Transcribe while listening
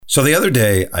So the other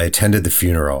day, I attended the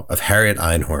funeral of Harriet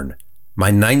Einhorn,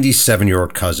 my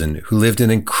 97-year-old cousin who lived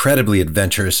an incredibly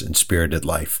adventurous and spirited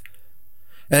life.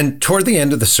 And toward the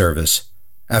end of the service,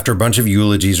 after a bunch of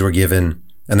eulogies were given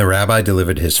and the rabbi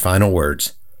delivered his final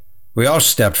words, we all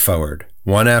stepped forward,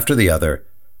 one after the other,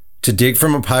 to dig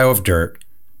from a pile of dirt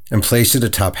and place it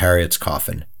atop Harriet's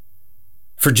coffin.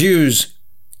 For Jews,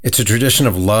 it's a tradition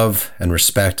of love and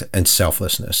respect and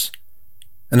selflessness.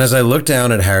 And as I looked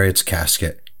down at Harriet's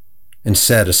casket and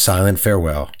said a silent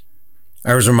farewell,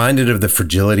 I was reminded of the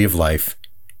fragility of life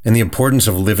and the importance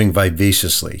of living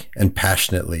vivaciously and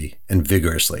passionately and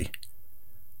vigorously.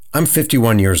 I'm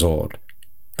 51 years old.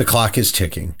 The clock is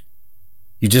ticking.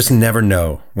 You just never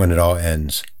know when it all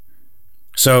ends.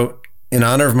 So, in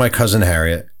honor of my cousin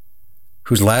Harriet,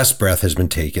 whose last breath has been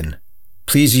taken,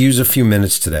 please use a few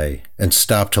minutes today and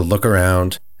stop to look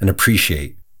around and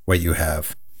appreciate what you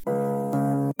have.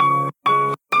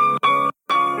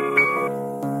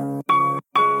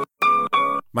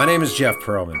 My name is Jeff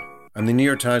Pearlman. I'm the New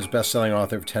York Times bestselling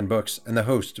author of 10 books and the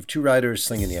host of Two Writers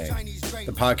Sling and Yang,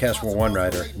 the podcast where one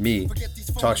writer, me,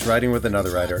 talks writing with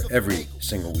another writer every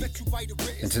single week.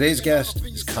 And today's guest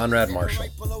is Konrad Marshall,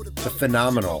 the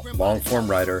phenomenal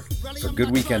long-form writer for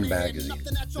Good Weekend Magazine,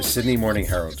 the Sydney Morning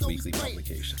Herald's weekly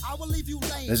publication.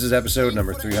 This is episode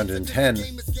number 310.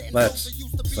 Let's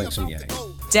sling some yang.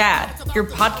 Dad, your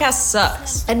podcast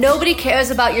sucks. And nobody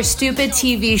cares about your stupid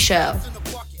TV show.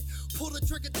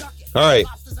 All right,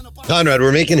 Konrad,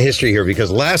 we're making history here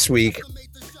because last week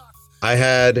I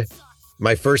had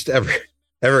my first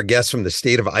ever guest from the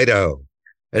state of Idaho,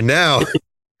 and now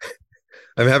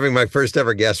I'm having my first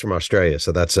ever guest from Australia.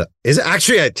 So that's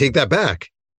I take that back.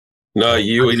 No,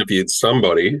 you interviewed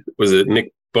somebody. Was it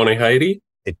Nick Bonihady?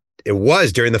 It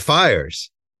was during the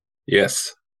fires.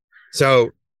 Yes. So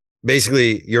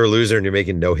basically, you're a loser and you're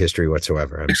making no history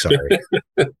whatsoever. I'm sorry.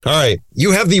 All right,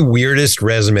 you have the weirdest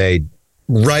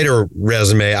writer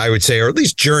resume, I would say, or at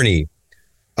least journey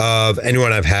of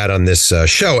anyone I've had on this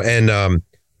show. And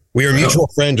we are mutual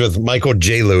friends with Michael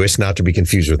J. Lewis, not to be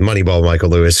confused with Moneyball Michael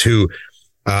Lewis, who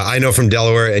I know from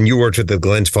Delaware, and you worked with the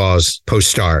Glens Falls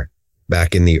Post-Star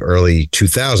back in the early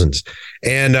 2000s.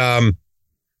 And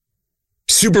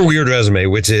super weird resume,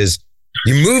 which is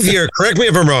you move here, correct me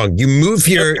if I'm wrong, you move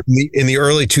here in the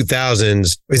early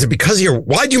 2000s. Is it because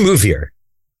why'd you move here?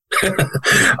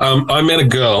 I met a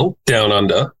girl down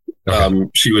under.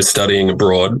 She was studying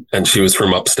abroad and she was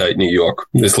from upstate New York,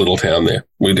 this little town there.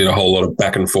 We did a whole lot of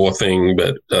back and forth thing,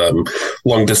 but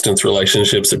long distance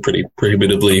relationships are pretty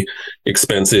prohibitively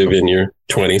expensive in your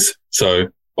 20s. So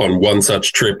on one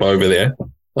such trip over there,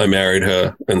 I married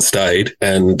her and stayed,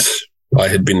 and I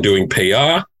had been doing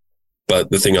PR, but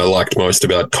the thing I liked most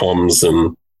about comms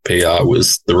and PR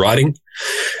was the writing.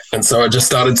 And so I just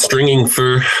started stringing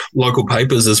for local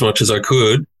papers as much as I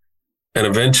could. And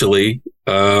eventually,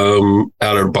 out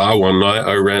at a bar one night,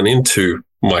 I ran into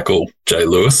Michael J.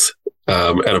 Lewis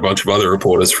and a bunch of other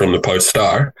reporters from the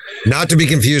Post-Star. Not to be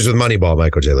confused with Moneyball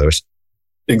Michael J. Lewis.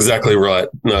 Exactly right.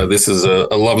 No, this is a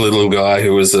lovely little guy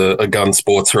who was a gun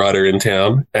sports writer in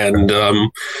town. And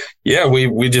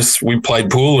we played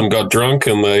pool and got drunk,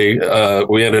 and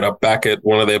we ended up back at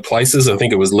one of their places. I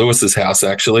think it was Lewis's house,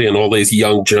 actually. And all these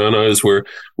young journos were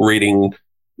reading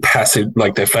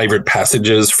their favorite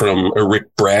passages from a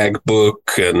Rick Bragg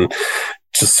book, and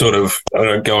just sort of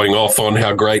going off on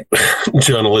how great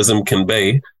journalism can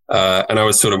be. And I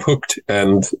was sort of hooked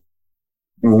and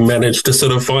managed to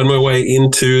sort of find my way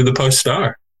into the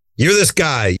Post-Star. You're this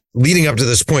guy leading up to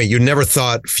this point. You never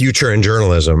thought future in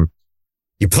journalism.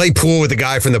 You play pool with a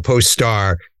guy from the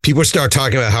Post-Star. People start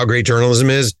talking about how great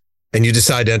journalism is, and you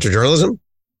decide to enter journalism?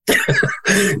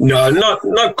 No,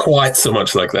 not quite so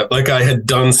much like that. Like, I had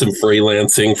done some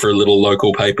freelancing for little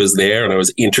local papers there, and I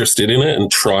was interested in it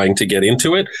and trying to get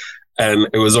into it. And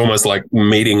it was almost like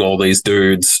meeting all these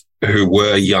dudes who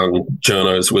were young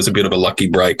journos was a bit of a lucky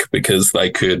break, because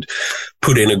they could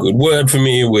put in a good word for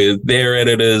me with their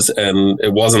editors. And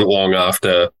it wasn't long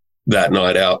after that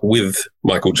night out with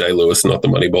Michael J. Lewis, not the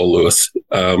Moneyball Lewis,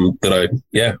 that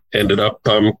I ended up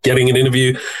getting an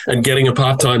interview and getting a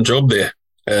part-time job there,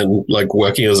 and like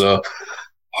working as a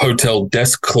hotel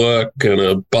desk clerk and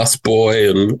a bus boy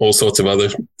and all sorts of other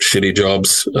shitty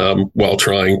jobs while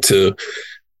trying to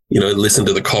listen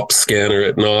to the cops scanner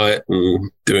at night and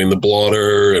doing the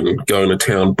blotter and going to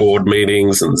town board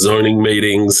meetings and zoning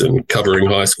meetings and covering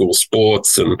high school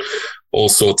sports and all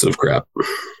sorts of crap.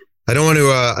 I don't want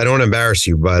to embarrass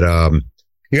you, but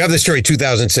you have this story,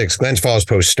 2006, Glens Falls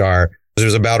Post-Star. It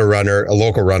was about a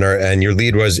local runner, and your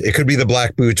lead was, it could be the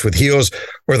black boots with heels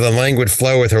or the languid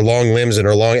flow with her long limbs and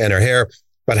her hair.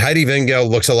 but Heidi Vingel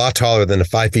looks a lot taller than the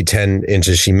 5 feet 10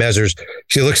 inches she measures.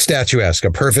 She looks statuesque,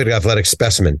 a perfect athletic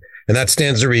specimen. And that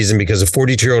stands to reason because a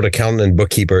 42-year-old accountant and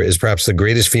bookkeeper is perhaps the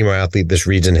greatest female athlete this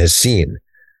region has seen.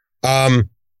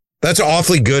 That's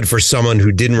awfully good for someone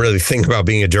who didn't really think about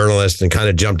being a journalist and kind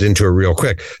of jumped into it real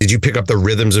quick. Did you pick up the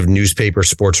rhythms of newspaper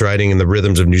sports writing and the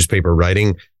rhythms of newspaper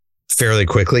writing fairly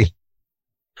quickly?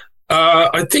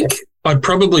 I think I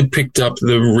probably picked up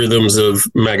the rhythms of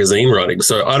magazine writing.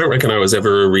 So I don't reckon I was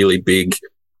ever a really big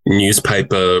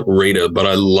newspaper reader, but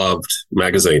I loved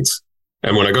magazines.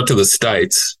 And when I got to the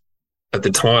States, at the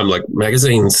time, like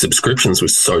magazine subscriptions were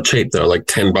so cheap. They were like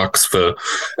 $10 for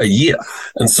a year.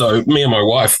 And so me and my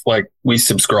wife, like we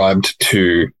subscribed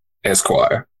to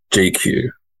Esquire, GQ,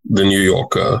 The New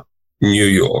Yorker, New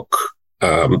York,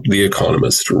 The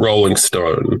Economist, Rolling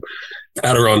Stone,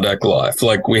 Adirondack Life.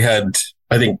 Like we had,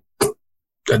 I think,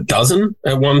 a dozen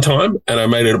at one time, and I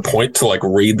made it a point to like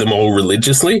read them all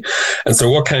religiously. And so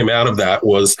what came out of that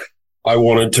was I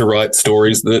wanted to write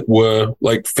stories that were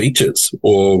like features,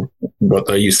 or what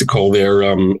they used to call their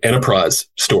enterprise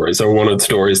stories. I wanted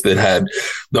stories that had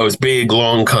those big,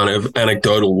 long kind of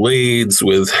anecdotal leads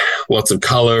with lots of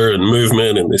color and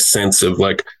movement and this sense of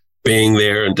like being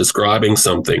there and describing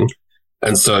something.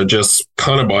 And so just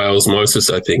kind of by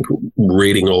osmosis, I think,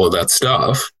 reading all of that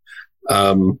stuff,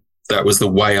 that was the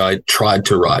way I tried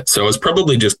to write. So I was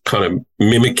probably just kind of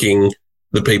mimicking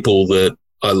the people that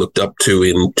I looked up to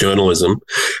in journalism.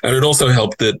 And it also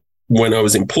helped that when I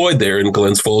was employed there in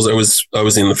Glens Falls, I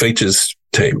was in the features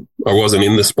team. I wasn't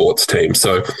in the sports team.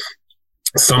 So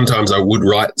sometimes I would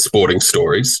write sporting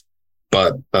stories,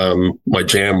 but my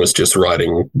jam was just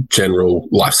writing general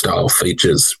lifestyle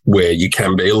features where you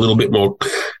can be a little bit more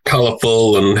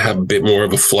colorful and have a bit more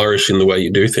of a flourish in the way you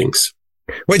do things.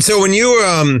 Wait, so when you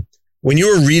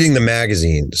were reading the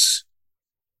magazines,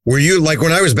 were you like,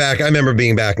 when I was back, I remember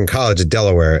being back in college at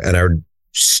Delaware and I would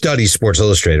study Sports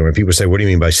Illustrated. When people say, what do you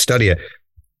mean by study it?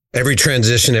 Every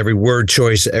transition, every word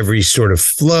choice, every sort of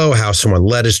flow, how someone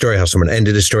led a story, how someone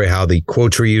ended a story, how the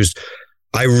quotes were used.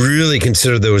 I really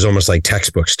consider those almost like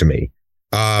textbooks to me.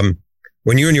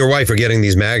 When you and your wife are getting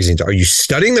these magazines, are you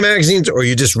studying the magazines or are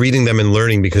you just reading them and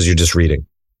learning because you're just reading?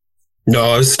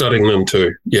 No, I was studying them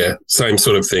too. Yeah, same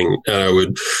sort of thing. And I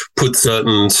would put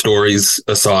certain stories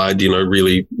aside,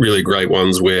 really, really great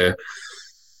ones where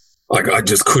like I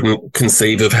just couldn't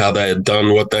conceive of how they had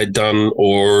done what they'd done,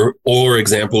 or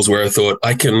examples where I thought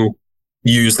I can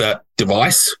use that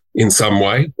device in some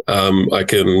way. I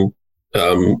can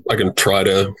try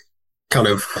to kind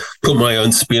of put my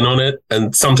own spin on it.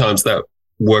 And sometimes that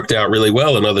worked out really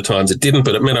well and other times it didn't,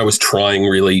 but it meant I was trying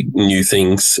really new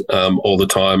things all the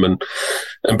time and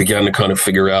began to kind of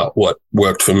figure out what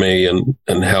worked for me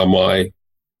and how my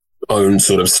own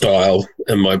sort of style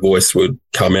and my voice would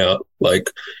come out.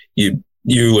 Like you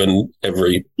and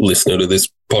every listener to this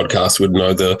podcast would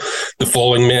know the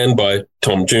Falling Man by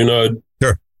Tom Junod.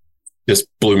 Sure. Just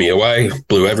blew me away,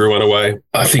 blew everyone away.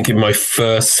 I think in my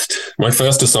first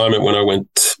assignment when I went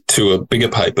to a bigger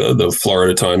paper, the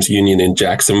Florida Times Union in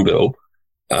Jacksonville,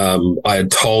 I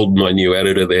had told my new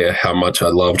editor there how much I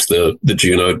loved the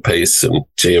Junod piece, and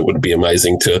gee, it would be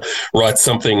amazing to write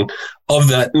something of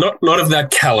that, not of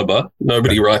that caliber.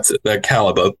 Nobody writes at that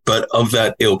caliber, but of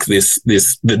that ilk,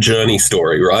 the journey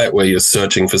story, right? Where you're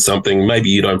searching for something, maybe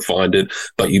you don't find it,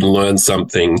 but you learn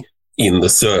something in the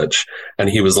search. And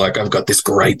he was like, I've got this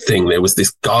great thing. There was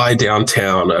this guy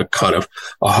downtown, a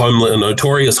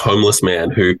notorious homeless man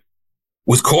who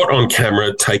was caught on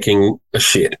camera taking a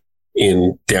shit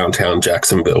in downtown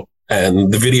Jacksonville.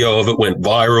 And the video of it went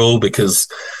viral because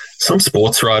some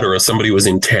sports writer or somebody was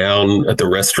in town at the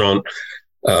restaurant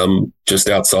just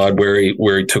outside where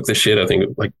he took the shit. I think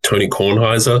like Tony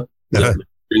Kornheiser,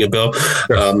 ring a bell.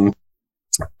 Sure.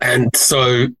 And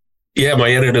so, yeah,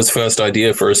 my editor's first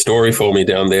idea for a story for me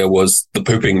down there was the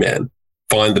pooping man,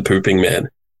 find the pooping man.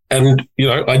 And,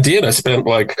 I did. I spent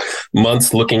like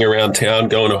months looking around town,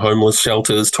 going to homeless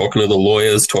shelters, talking to the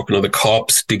lawyers, talking to the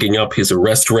cops, digging up his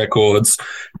arrest records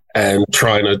and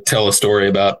trying to tell a story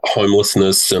about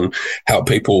homelessness and how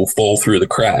people fall through the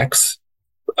cracks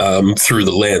through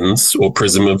the lens or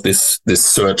prism of this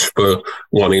search for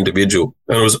one individual.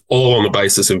 And it was all on the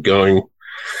basis of going,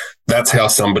 that's how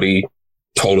somebody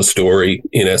told a story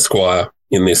in Esquire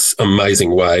in this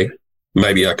amazing way.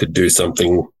 Maybe I could do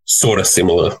something sort of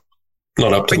similar,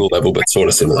 not up to the level, but sort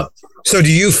of similar. So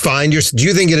do you think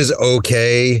it is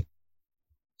okay?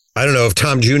 I don't know if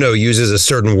Tom Junod uses a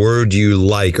certain word you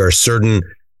like or a certain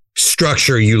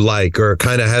structure you like, or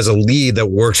kind of has a lead that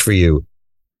works for you.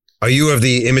 Are you of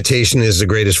the imitation is the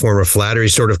greatest form of flattery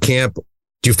sort of camp?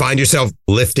 Do you find yourself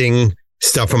lifting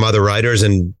stuff from other writers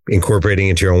and incorporating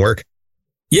into your own work?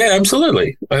 Yeah,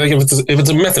 absolutely. I think if it's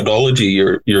a methodology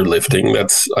you're lifting,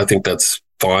 I think that's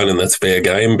fine and that's fair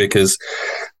game, because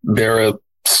there are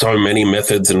so many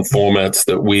methods and formats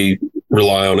that we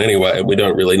rely on anyway, and we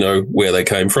don't really know where they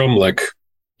came from. Like,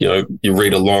 you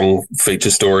read a long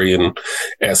feature story in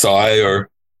SI or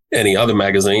any other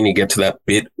magazine, you get to that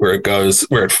bit where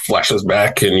it flashes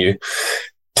back and you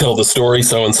tell the story,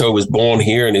 so-and-so was born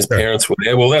here and his parents were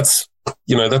there. Well, that's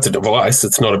a device.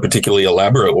 It's not a particularly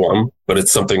elaborate one, but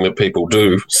it's something that people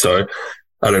do. So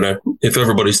I don't know. If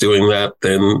everybody's doing that,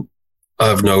 then I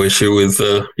have no issue with,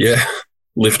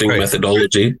 lifting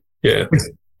methodology. Yeah.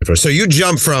 So you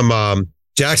jump from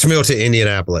Jacksonville to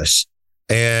Indianapolis,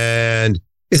 and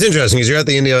it's interesting because you're at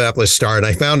the Indianapolis Star, and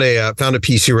I found a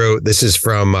piece you wrote. This is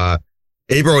from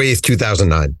April 8th,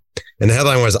 2009. And the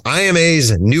headline was,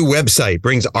 IMA's new website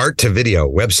brings art to video.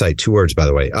 Website, 2 words, by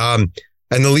the way. And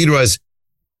the lead was,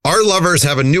 art lovers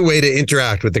have a new way to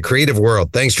interact with the creative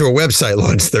world thanks to a website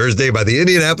launched Thursday by the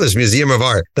Indianapolis Museum of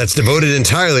Art that's devoted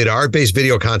entirely to art-based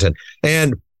video content.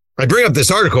 And I bring up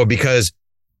this article because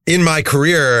in my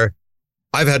career,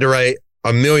 I've had to write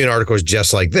a million articles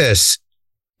just like this.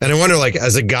 And I wonder, like,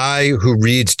 as a guy who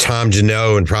reads Tom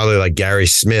Janot and probably like Gary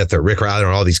Smith or Rick Ryder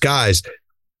and all these guys,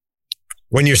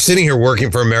 when you're sitting here working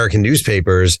for American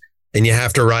newspapers and you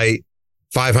have to write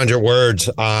 500 words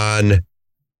on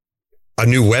a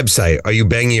new website, are you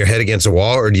banging your head against a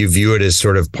wall, or do you view it as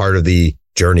sort of part of the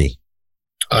journey?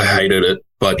 I hated it,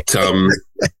 but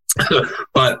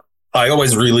but I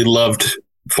always really loved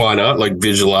fine art, like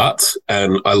visual arts,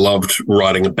 and I loved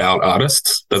writing about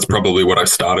artists. That's probably what I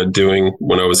started doing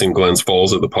when I was in Glens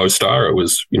Falls at the Post-Star. It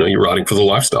was, you're writing for the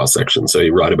lifestyle section, so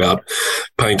you write about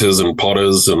painters and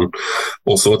potters and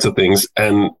all sorts of things.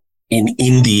 And in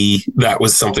indie, that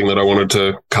was something that I wanted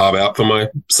to carve out for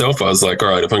myself. I was like, all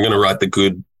right, if I'm going to write the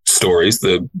good stories,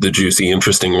 the juicy,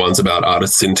 interesting ones about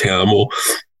artists in town, well,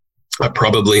 I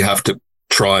probably have to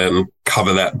try and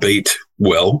cover that beat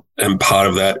well. And part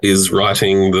of that is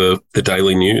writing the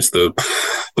daily news, the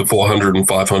 400 and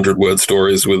 500 word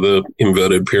stories with a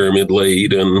inverted pyramid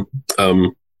lead. And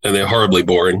they're horribly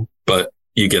boring, but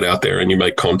you get out there and you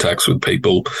make contacts with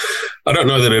people. I don't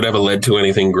know that it ever led to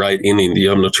anything great in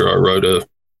India. I'm not sure I wrote a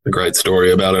great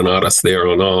story about an artist there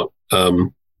or not.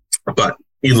 But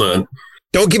you learn.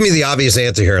 Don't give me the obvious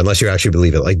answer here unless you actually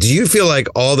believe it. Like, do you feel like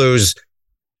all those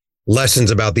lessons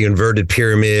about the inverted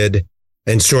pyramid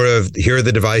and sort of here are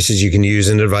the devices you can use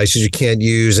and the devices you can't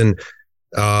use, and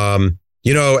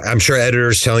I'm sure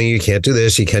editors telling you can't do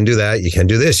this, you can do that, you can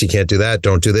do this, you can't do that,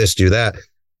 don't do this, do that.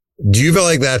 Do you feel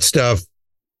like that stuff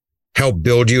helped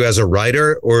build you as a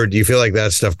writer, or do you feel like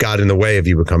that stuff got in the way of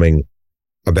you becoming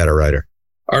a better writer?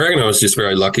 I reckon I was just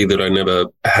very lucky that I never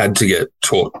had to get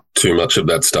taught too much of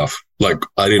that stuff. Like,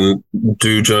 I didn't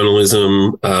do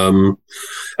journalism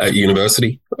at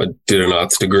university. I did an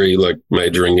arts degree, like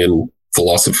majoring in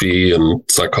philosophy and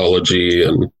psychology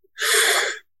and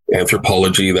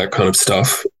anthropology, that kind of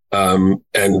stuff,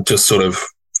 and just sort of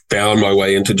found my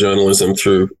way into journalism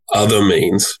through other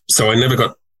means. So I never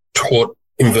got taught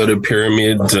inverted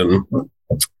pyramids, and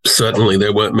certainly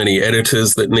there weren't many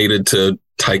editors that needed to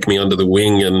take me under the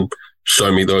wing and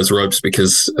show me those ropes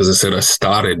because, as I said, I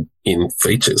started in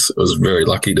features. I was very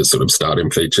lucky to sort of start in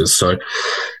features. So,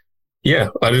 yeah,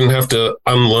 I didn't have to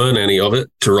unlearn any of it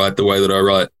to write the way that I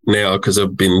write now because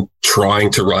I've been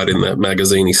trying to write in that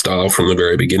magazine-y style from the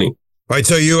very beginning. All right,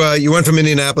 so you went from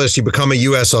Indianapolis, you become a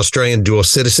U.S.-Australian dual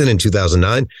citizen in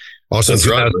 2009. Also That's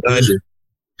in 2009, right.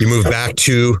 You moved back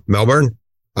to Melbourne.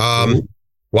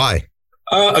 Why?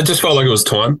 I just felt like it was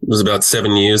time. It was about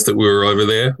 7 years that we were over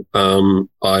there.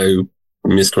 I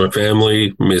missed my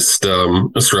family, missed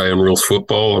Australian rules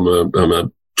football. I'm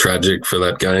a tragic for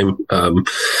that game.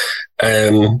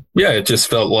 And yeah, it just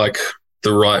felt like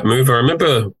the right move. I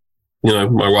remember,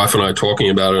 my wife and I talking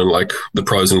about it and like the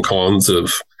pros and cons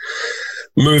of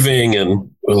moving, and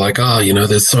we're like,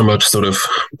 there's so much sort of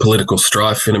political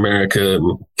strife in America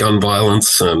and gun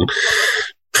violence and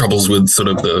troubles with sort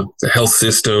of the health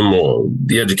system or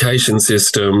the education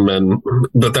system.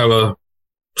 But they were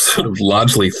sort of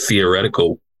largely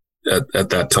theoretical at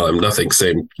that time. Nothing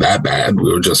seemed that bad.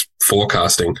 We were just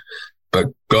forecasting, but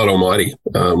God almighty,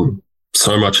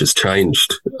 so much has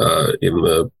changed in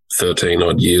the 13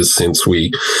 odd years since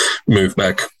we moved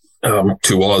back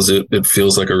to Oz. It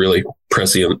feels like a really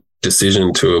prescient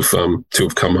decision to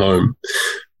have come home.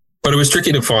 But it was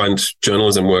tricky to find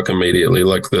journalism work immediately.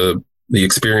 Like the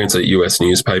experience at US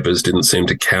newspapers didn't seem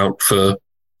to count for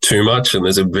too much. And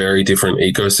there's a very different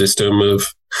ecosystem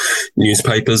of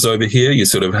newspapers over here. You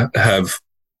sort of have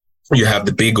you have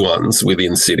the big ones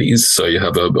within cities. So you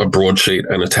have a broadsheet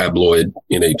and a tabloid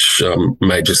in each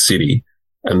major city,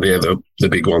 and they're the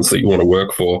big ones that you want to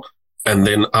work for. And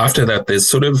then after that, there's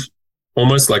sort of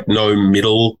almost like no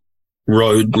middle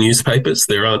road newspapers.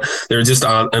 There just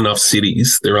aren't enough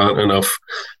cities. There aren't enough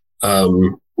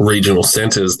regional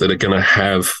centers that are going to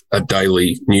have a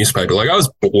daily newspaper. Like, I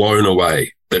was blown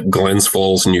away that Glens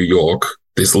Falls, New York,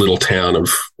 this little town of,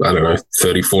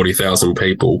 30, 40,000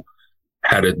 people,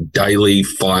 had a daily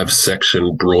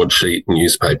 5-section broadsheet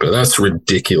newspaper. That's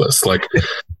ridiculous. Like,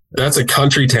 that's a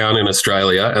country town in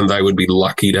Australia, and they would be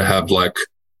lucky to have like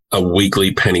a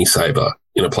weekly penny saver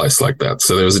in a place like that.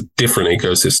 So there was a different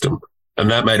ecosystem, and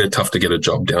that made it tough to get a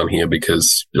job down here,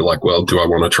 because you're like, well, do I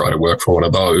want to try to work for one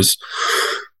of those?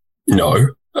 No.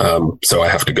 So I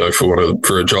have to go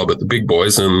for a job at the big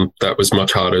boys, and that was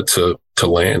much harder to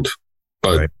land.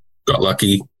 But right. Got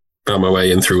lucky, found my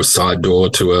way in through a side door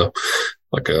to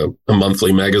a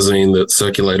monthly magazine that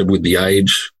circulated with The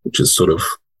Age, which is sort of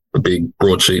a big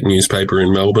broadsheet newspaper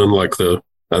in Melbourne, like kind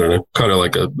of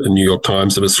like a New York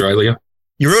Times of Australia.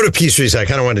 You wrote a piece recently. I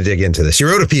kind of wanted to dig into this. You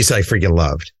wrote a piece I freaking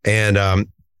loved. And I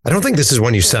don't think this is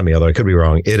one you sent me, although I could be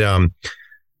wrong. It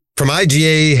from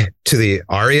IGA to the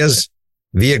Arias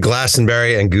via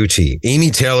Glastonbury and Gucci, Amy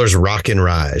Taylor's Rockin'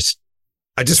 Rise.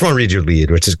 I just want to read your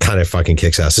lead, which is kind of fucking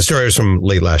kicks ass. The story was from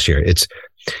late last year. It's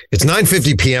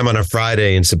 9:50 p.m. on a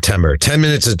Friday in September, 10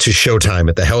 minutes to showtime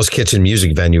at the Hell's Kitchen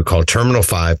music venue called Terminal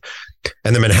 5.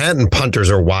 And the Manhattan punters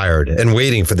are wired and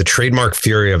waiting for the trademark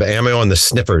fury of Ammo and the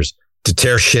Sniffers to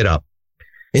tear shit up.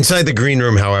 Inside the green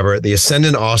room, however, the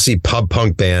ascendant Aussie pub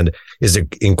punk band is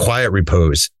in quiet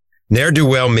repose.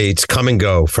 Ne'er-do-well mates come and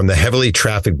go from the heavily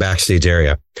trafficked backstage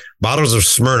area. Bottles of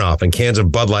Smirnoff and cans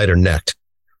of Bud Light are necked.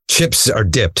 Chips are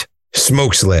dipped.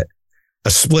 Smoke's lit. A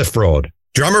spliff rolled.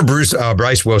 Drummer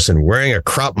Bryce Wilson, wearing a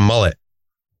crop mullet,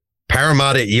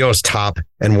 Parramatta EOS top,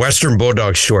 and Western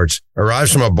Bulldog shorts,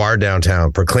 arrives from a bar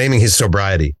downtown, proclaiming his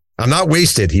sobriety. I'm not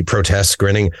wasted, he protests,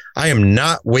 grinning. I am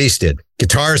not wasted.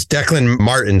 Guitarist Declan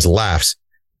Martins laughs,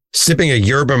 sipping a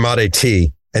yerba mate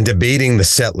tea and debating the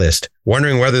set list,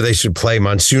 wondering whether they should play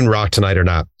Monsoon Rock tonight or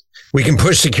not. We can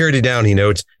push security down, he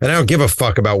notes, and I don't give a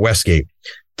fuck about Westgate.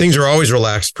 Things are always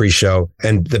relaxed pre-show,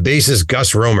 and the bassist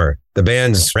Gus Romer, the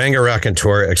band's Ranga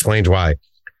raconteur, explains why.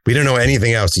 We don't know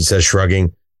anything else, he says,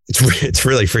 shrugging. It's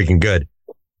really freaking good.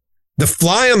 The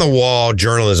fly on the wall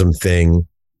journalism thing,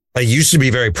 I used to be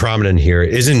very prominent here,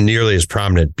 isn't nearly as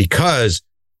prominent because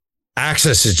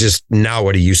access is just not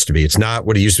what it used to be. It's not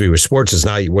what it used to be with sports. It's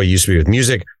not what it used to be with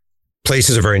music.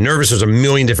 Places are very nervous. There's a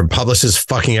million different publicists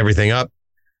fucking everything up.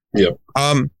 Yep.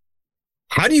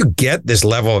 How do you get this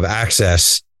level of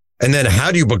access? And then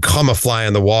how do you become a fly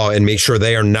on the wall and make sure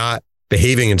they are not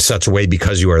behaving in such a way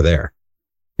because you are there?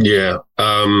 Yeah.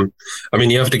 I mean,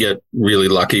 you have to get really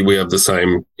lucky. We have the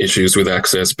same issues with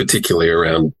access, particularly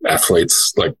around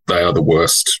athletes. Like, they are the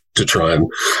worst to try and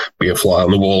be a fly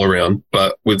on the wall around.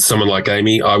 But with someone like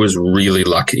Amy, I was really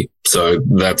lucky. So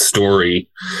that story,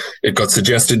 it got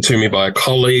suggested to me by a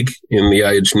colleague in the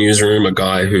Age newsroom, a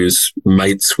guy who's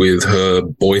mates with her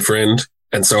boyfriend.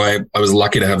 And so I was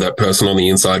lucky to have that person on the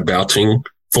inside vouching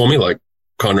for me, like,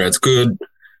 Konrad's good.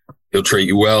 He'll treat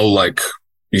you well. Like,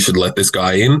 you should let this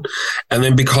guy in. And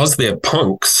then because they're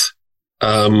punks, they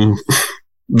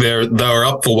were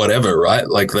up for whatever, right?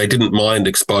 Like, they didn't mind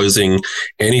exposing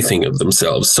anything of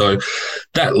themselves. So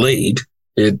that lead,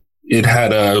 it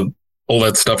had all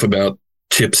that stuff about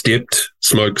chips dipped,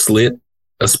 smokes lit,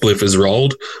 a spliff is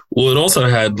rolled. Well, it also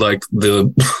had like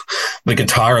the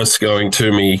guitarist going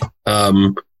to me,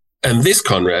 and this,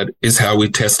 Konrad, is how we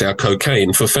test our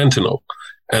cocaine for fentanyl.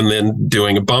 And then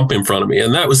doing a bump in front of me.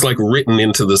 And that was like written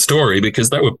into the story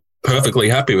because they were perfectly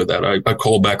happy with that. I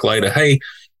called back later, hey,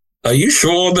 are you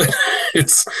sure that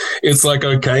it's like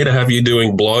okay to have you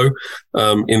doing blow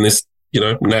in this,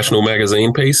 national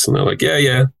magazine piece? And they're like,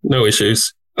 yeah, no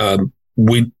issues.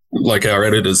 Like, our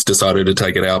editors decided to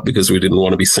take it out because we didn't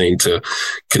want to be seen to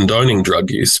condoning drug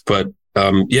use. But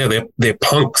they're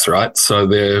punks, right? So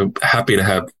they're happy to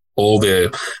have all their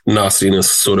nastiness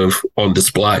sort of on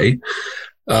display.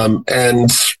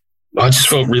 And I just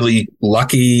felt really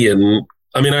lucky. And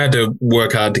I mean, I had to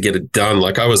work hard to get it done.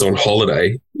 Like, I was on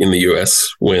holiday in the US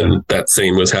when that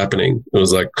scene was happening. It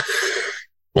was like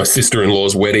my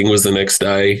sister-in-law's wedding was the next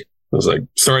day. I was like,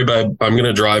 sorry, babe, I'm going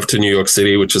to drive to New York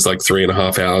City, which is like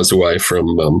 3.5 hours away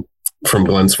from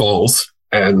Glens Falls,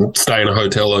 and stay in a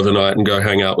hotel overnight and go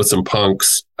hang out with some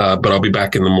punks. But I'll be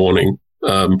back in the morning.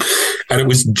 And it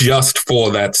was just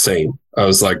for that scene. I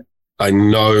was like, I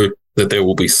know that there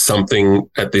will be something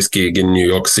at this gig in New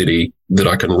York City that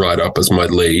I can write up as my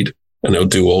lead. and he'll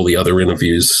do all the other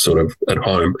interviews sort of at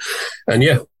home. And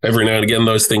yeah, every now and again,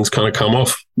 those things kind of come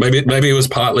off. Maybe it was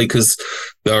partly because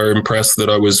they were impressed that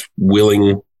I was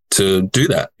willing to do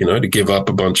that, you know, to give up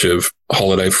a bunch of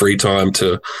holiday free time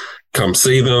to come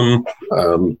see them.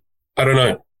 I don't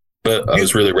know, but I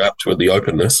was really rapt with the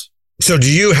openness. So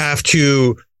do you have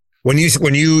to, when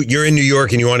you're in New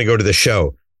York and you want to go to the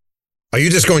show, are you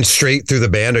just going straight through the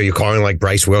band? Are you calling like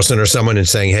Bryce Wilson or someone and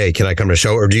saying, hey, can I come to the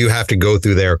show? Or do you have to go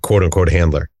through their quote unquote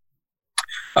handler?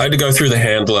 I had to go through the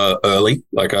handler early.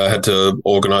 Like I had to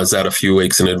organize that a few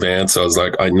weeks in advance. I was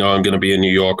like, I know I'm going to be in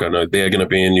New York. I know they're going to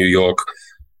be in New York.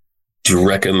 Do you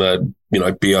reckon that, you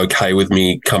know, be okay with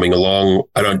me coming along?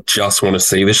 I don't just want to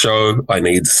see the show. I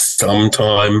need some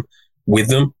time with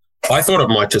them. I thought it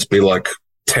might just be like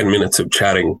 10 minutes of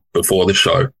chatting before the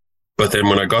show. But then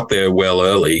when I got there well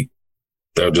early,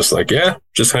 they were just like, yeah,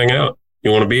 just hang out.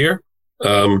 You want a beer?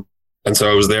 And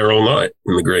so I was there all night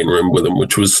in the green room with them,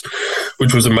 which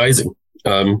was amazing.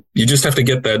 You just have to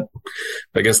get that,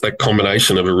 I guess, that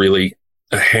combination of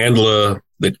a handler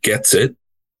that gets it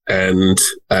and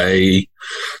a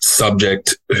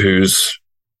subject who's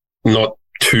not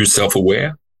too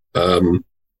self-aware and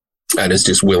is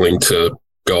just willing to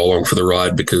go along for the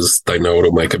ride because they know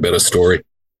it'll make a better story.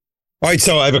 All right,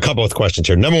 so I have a couple of questions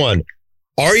here. Number one,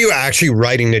 are you actually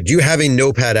writing it? Do you have a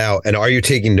notepad out and are you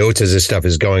taking notes as this stuff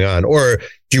is going on? Or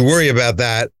do you worry about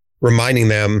that, reminding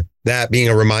them, that being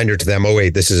a reminder to them, oh,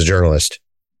 wait, this is a journalist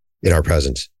in our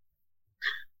presence?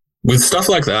 With stuff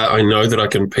like that, I know that I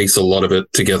can piece a lot of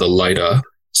it together later.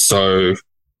 So,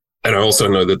 and I also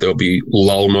know that there'll be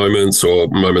lull moments or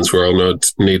moments where I'll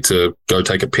need to go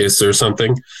take a piss or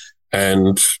something.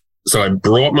 And so I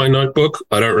brought my notebook.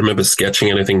 I don't remember sketching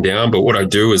anything down, but what I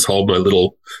do is hold my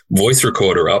little voice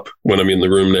recorder up when I'm in the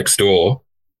room next door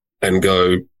and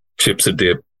go, chips a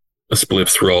dip, a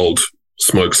spliff's rolled,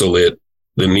 smokes a lit.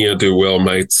 The ne'er-do-well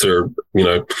mates are, you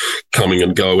know, coming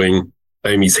and going.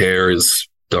 Amy's hair is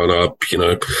done up, you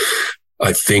know.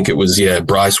 I think it was,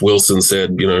 Bryce Wilson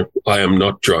said, you know, I am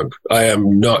not drunk. I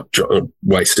am not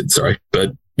wasted, sorry.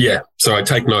 But yeah, so I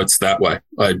take notes that way.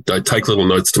 I take little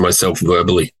notes to myself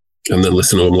verbally and then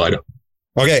listen to them later.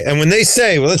 Okay. And when they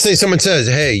say, well, let's say someone says,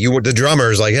 hey, the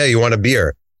drummer is like, hey, you want a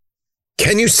beer?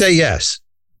 Can you say yes?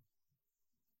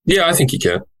 Yeah, I think you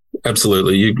can.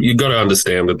 Absolutely. You got to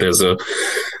understand that there's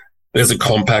a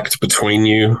compact between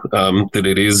you, that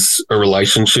it is a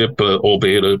relationship,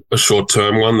 albeit a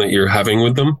short-term one that you're having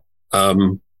with them.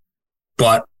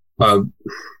 But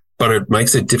it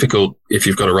makes it difficult if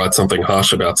you've got to write something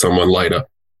harsh about someone later.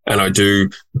 And I do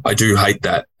hate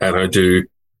that. And I do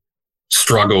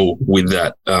struggle with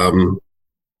that.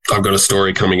 I've got a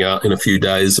story coming out in a few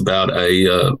days about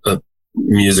a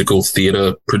musical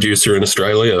theatre producer in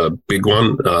Australia, a big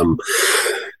one.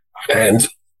 And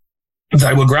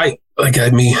they were great. They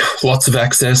gave me lots of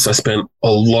access. I spent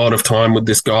a lot of time with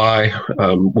this guy,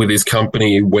 with his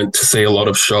company, went to see a lot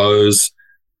of shows.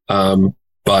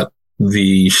 But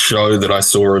the show that I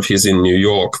saw of his in New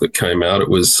York that came out, it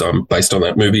was based on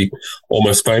that movie,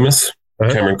 Almost Famous,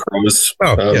 Cameron Crowe's.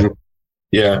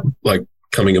 Like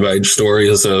coming of age story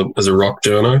as a rock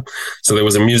journo. So there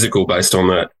was a musical based on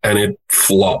that and it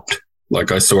flopped.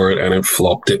 Like I saw it and it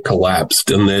flopped, it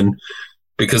collapsed. And then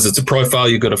because it's a profile,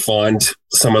 you've got to find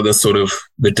some of the sort of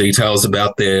the details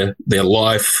about their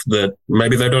life that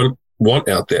maybe they don't want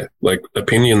out there, like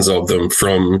opinions of them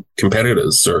from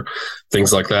competitors or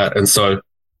things like that. And so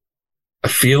I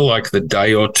feel like the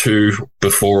day or two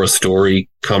before a story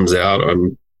comes out,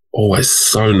 I'm always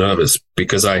so nervous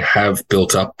because I have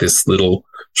built up this little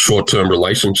short-term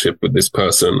relationship with this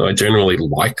person. I generally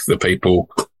like the people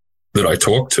that I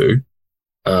talk to.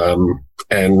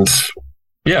 And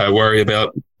yeah, I worry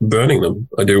about burning them.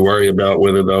 I do worry about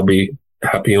whether they'll be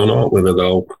happy or not, whether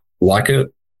they'll like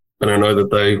it. And I know that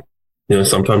they, you know,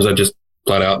 sometimes I just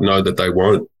flat out know that they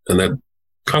won't. And that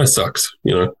kind of sucks,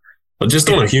 you know, but just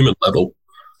on a human level.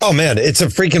 Oh man, it's a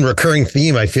freaking recurring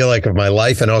theme, I feel like, of my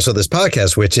life and also this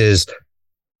podcast, which is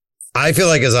I feel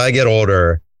like as I get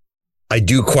older, I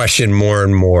do question more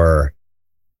and more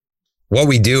what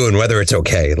we do and whether it's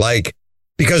okay. Like,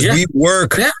 because we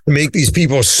work to make these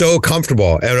people so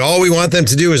comfortable and all we want them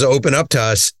to do is open up to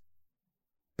us.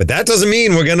 But that doesn't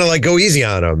mean we're going to like go easy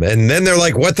on them. And then they're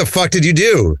like, what the fuck did you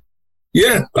do?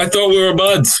 Yeah, I thought we were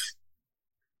buds.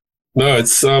 No,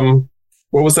 it's,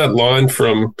 what was that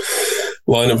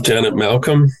line of Janet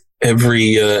Malcolm?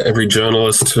 Every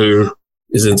journalist who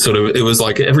isn't sort of, it was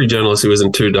like every journalist who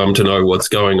isn't too dumb to know what's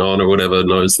going on or whatever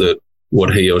knows that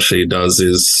what he or she does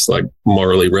is like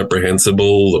morally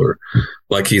reprehensible, or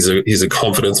like he's a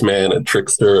confidence man, a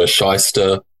trickster, a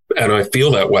shyster. And I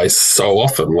feel that way so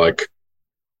often. Like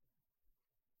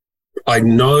I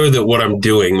know that what I'm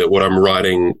doing, that what I'm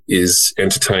writing is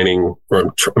entertaining,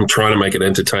 or I'm trying to make it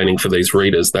entertaining for these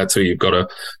readers. That's who you've got to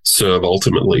serve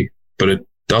ultimately. But it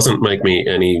doesn't make me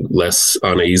any less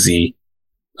uneasy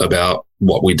about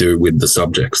what we do with the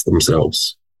subjects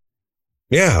themselves.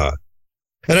 Yeah.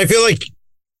 And I feel like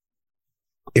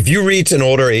if you reach an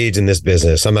older age in this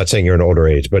business, I'm not saying you're an older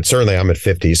age, but certainly I'm at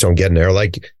 50, so I'm getting there.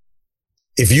 Like,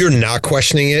 if you're not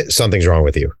questioning it, something's wrong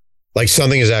with you. Like,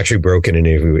 something is actually broken in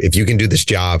you. If you can do this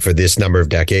job for this number of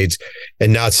decades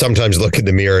and not sometimes look in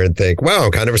the mirror and think, wow,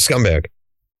 I'm kind of a scumbag.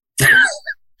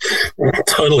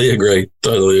 Totally agree.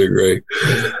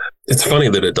 It's funny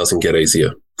that it doesn't get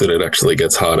easier, that it actually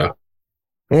gets harder.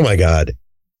 Oh my God.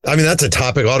 I mean, that's a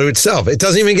topic all to itself. It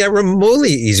doesn't even get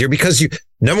remotely easier because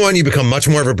number one, you become much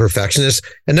more of a perfectionist.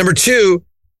 And number two,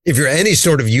 if you're any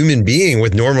sort of human being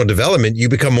with normal development, you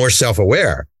become more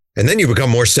self-aware, and then you become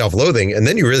more self-loathing. And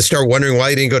then you really start wondering why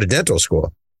you didn't go to dental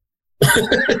school.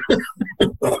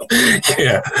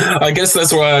 Yeah, I guess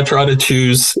that's why I try to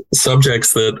choose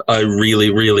subjects that I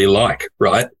really, really like,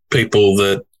 right? People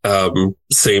that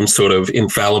seem sort of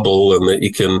infallible and that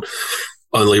you can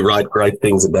only write great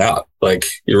things about. Like,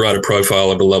 you write a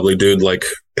profile of a lovely dude like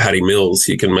Patty Mills,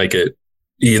 you can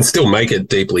still make it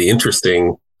deeply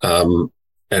interesting and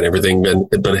everything,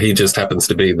 but he just happens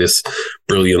to be this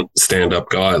brilliant stand-up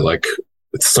guy. Like,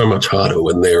 it's so much harder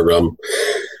when they're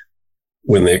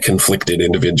conflicted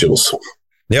individuals.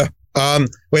 Yeah.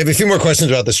 We have a few more questions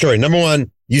about the story. Number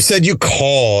one, you said you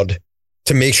called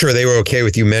to make sure they were okay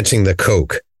with you mentioning the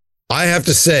Coke. I have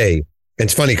to say, and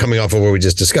it's funny coming off of what we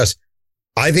just discussed,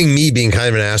 I think me being kind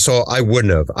of an asshole, I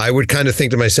wouldn't have. I would kind of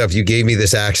think to myself, you gave me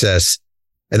this access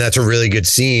and that's a really good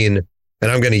scene and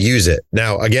I'm going to use it.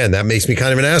 Now, again, that makes me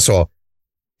kind of an asshole.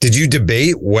 Did you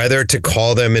debate whether to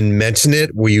call them and mention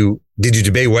it? Did you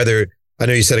debate whether, I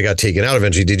know you said it got taken out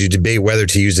eventually. Did you debate whether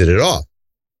to use it at all?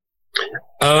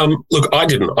 Look, I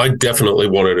didn't. I definitely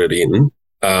wanted it in.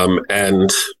 And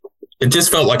it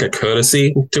just felt like a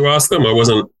courtesy to ask them. I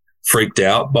wasn't freaked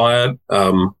out by it.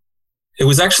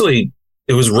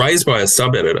 It was raised by a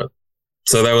sub-editor.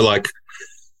 So they were like,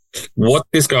 what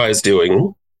this guy is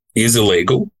doing is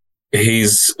illegal.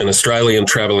 He's an Australian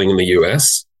traveling in the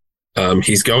US.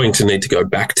 He's going to need to go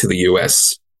back to the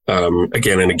US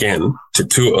again and again to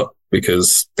tour,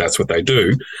 because that's what they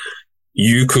do.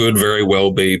 You could very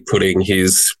well be putting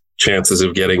his chances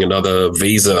of getting another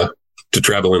visa to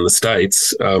travel in the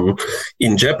States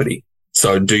in jeopardy.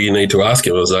 So do you need to ask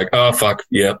him? I was like, oh, fuck,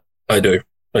 yeah, I do.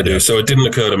 So it didn't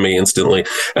occur to me instantly.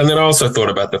 And then I also thought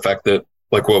about the fact that,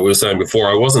 like what we were saying before,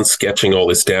 I wasn't sketching all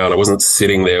this down. I wasn't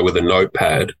sitting there with a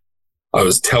notepad. I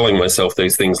was telling myself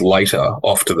these things later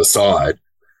off to the side.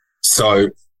 So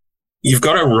you've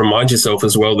got to remind yourself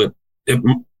as well that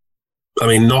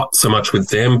not so much with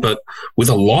them, but with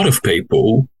a lot of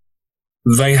people,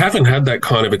 they haven't had that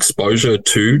kind of exposure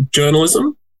to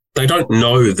journalism. They don't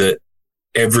know that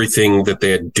everything that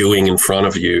they're doing in front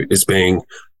of you is being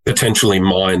potentially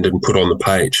mined and put on the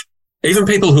page. Even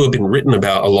people who have been written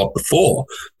about a lot before,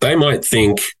 they might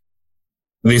think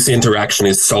this interaction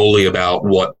is solely about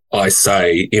what I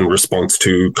say in response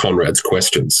to Konrad's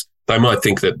questions. They might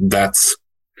think that that's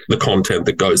the content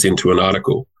that goes into an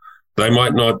article. They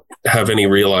might not have any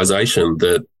realization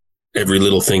that every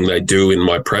little thing they do in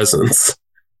my presence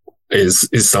is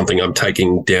something I'm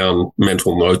taking down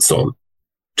mental notes on.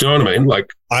 Do you know what I mean?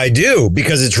 Like, I do,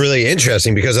 because it's really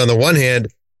interesting, because on the one hand,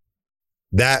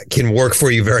 that can work for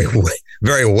you very,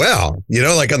 very well. You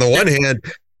know, like on the one hand,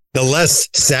 the less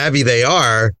savvy they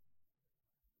are,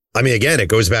 I mean, again, it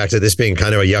goes back to this being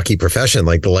kind of a yucky profession.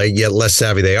 Like, the less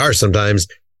savvy they are, sometimes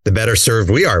the better served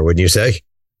we are, wouldn't you say?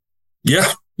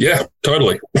 Yeah,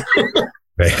 totally.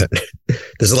 This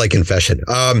is like confession.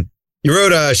 You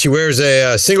wrote, she wears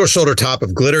a single shoulder top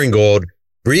of glittering gold,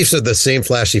 briefs of the same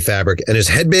flashy fabric, and is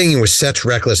headbanging with such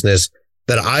recklessness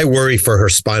that I worry for her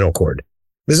spinal cord.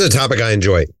 This is a topic I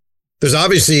enjoy. There's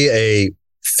obviously a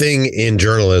thing in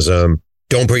journalism.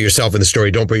 Don't put yourself in the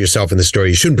story. Don't put yourself in the story.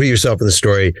 You shouldn't put yourself in the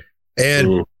story.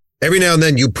 And every now and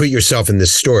then you put yourself in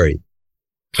this story.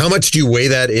 How much do you weigh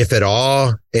that, if at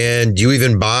all? And do you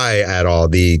even buy at all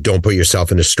the don't put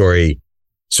yourself in the story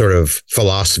sort of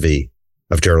philosophy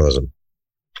of journalism?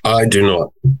 I do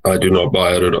not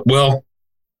buy it at all. Well,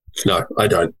 no, I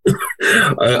don't.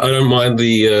 I don't mind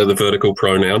the vertical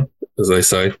pronoun, as they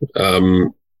say.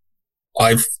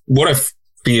 What I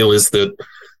feel is that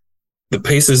the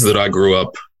pieces that I grew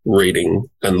up reading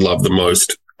and loved the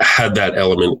most had that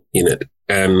element in it.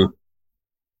 And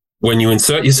when you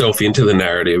insert yourself into the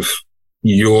narrative,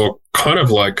 you're kind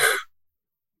of like,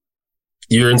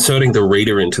 you're inserting the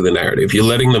reader into the narrative. You're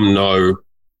letting them know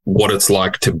what it's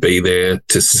like to be there,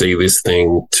 to see this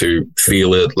thing, to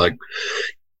feel it. Like,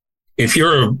 if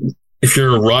you're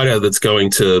a writer that's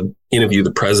going to interview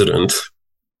the president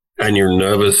and you're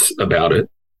nervous about it,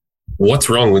 what's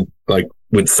wrong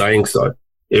with saying so?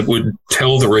 It would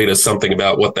tell the reader something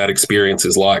about what that experience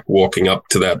is like, walking up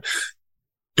to that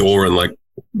door and, like,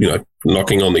 you know,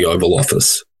 knocking on the Oval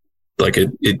Office. Like,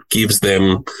 it gives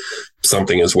them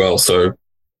something as well. So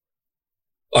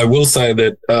I will say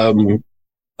that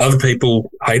other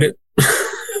people hate it.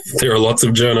 There are lots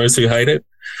of journos who hate it.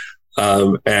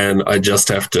 And I just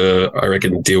have to, I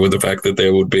reckon, deal with the fact that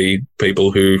there would be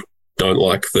people who don't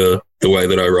like the way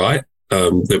that I write,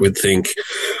 that would think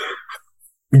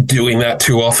doing that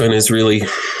too often is really,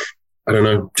 I don't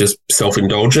know, just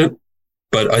self-indulgent.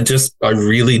 But I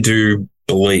really do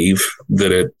believe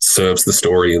that it serves the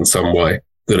story in some way,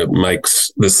 that it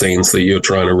makes the scenes that you're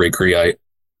trying to recreate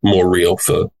more real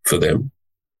for them.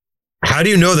 How do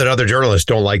you know that other journalists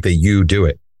don't like that you do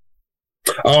it?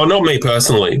 Oh, not me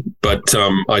personally, but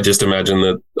I just imagine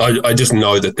that I just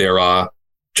know that there are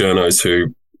journos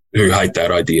who hate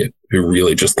that idea, who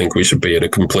really just think we should be at a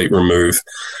complete remove.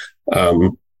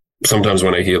 Sometimes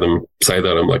when I hear them say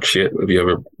that, I'm like, shit, have you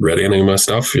ever read any of my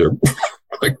stuff? You're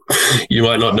like, you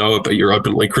might not know it, but you're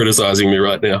openly criticizing me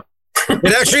right now. And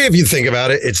actually, if you think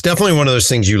about it, it's definitely one of those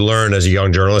things you learn as a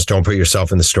young journalist. Don't put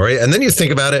yourself in the story. And then you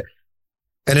think about it,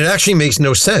 and it actually makes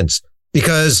no sense,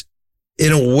 because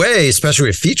in a way, especially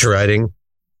with feature writing,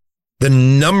 the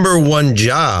number one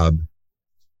job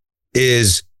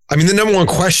is, the number one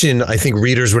question I think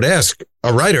readers would ask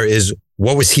a writer is,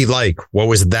 what was he like? What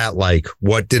was that like?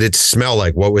 What did it smell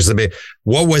like? What was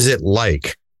it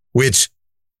like? Which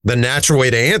the natural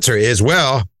way to answer is,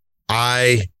 well,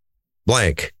 I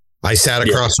blank. I sat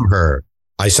across from her.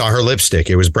 I saw her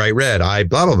lipstick. It was bright red. I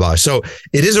blah, blah, blah. So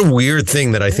it is a weird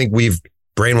thing that I think we've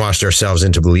brainwashed ourselves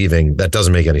into believing that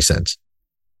doesn't make any sense.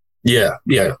 Yeah,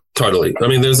 totally. I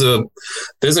mean, there's a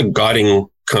guiding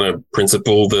kind of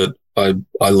principle that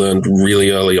I learned really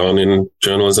early on in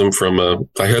journalism from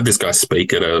I heard this guy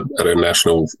speak at a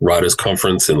national writers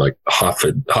conference in like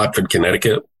Hartford,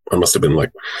 Connecticut. I must have been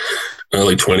like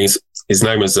early 20s. His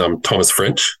name is Thomas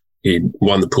French. He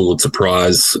won the Pulitzer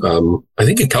Prize, I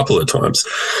think a couple of times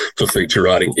for feature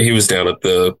writing. He was down at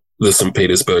the St.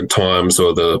 Petersburg Times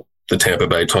or the Tampa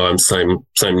Bay Times, same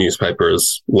newspaper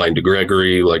as Lane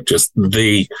DeGregory, like just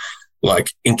the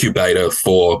incubator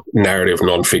for narrative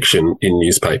nonfiction in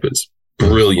newspapers.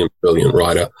 Brilliant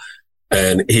writer.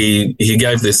 And he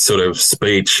gave this sort of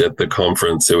speech at the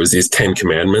conference. It was his 10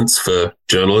 commandments for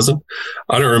journalism.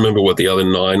 I don't remember what the other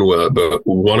 9 were, but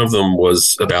one of them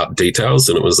was about details.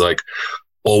 And it was like,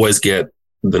 always get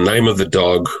the name of the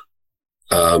dog,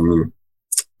 the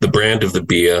brand of the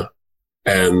beer,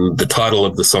 and the title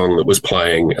of the song that was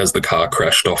playing as the car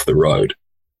crashed off the road.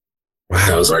 Wow.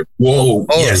 And I was like, whoa,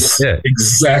 yes,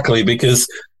 exactly. Because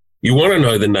you want to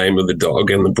know the name of the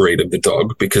dog and the breed of the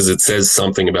dog, because it says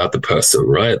something about the person,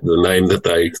 right? The name that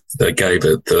they gave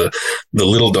it, the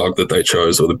little dog that they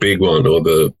chose, or the big one, or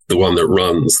the one that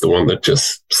runs, the one that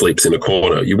just sleeps in a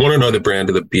corner. You want to know the brand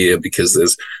of the beer, because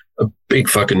there's a big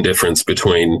fucking difference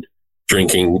between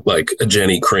drinking like a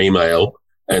Jenny cream ale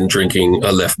and drinking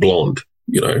a Left Blonde.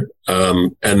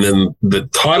 And then the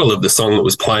title of the song that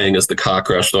was playing as the car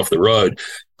crashed off the road,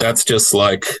 that's just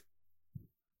like,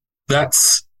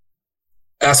 that's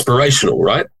aspirational,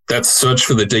 right? That's search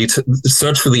for the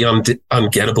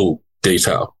ungettable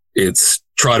detail. It's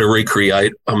try to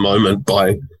recreate a moment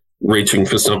by reaching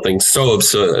for something so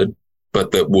absurd,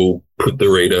 but that will put the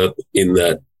reader in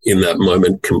that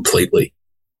moment completely.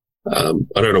 I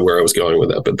don't know where I was going with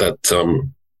that, but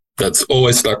that's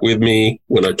always stuck with me.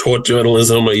 When I taught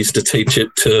journalism, I used to teach it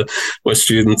to my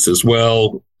students as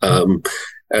well. And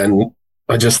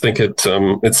I just think it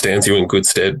stands you in good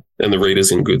stead, and the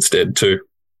readers in good stead too.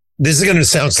 This is going to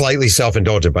sound slightly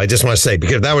self-indulgent, but I just want to say,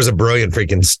 because that was a brilliant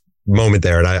freaking moment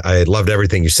there, and I loved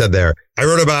everything you said there. I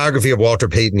wrote a biography of Walter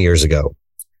Payton years ago.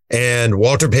 And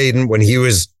Walter Payton, when he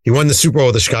won the Super Bowl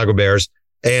with the Chicago Bears,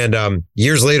 and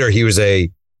years later, he was a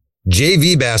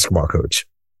JV basketball coach.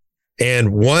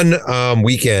 And one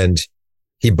weekend,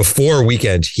 he was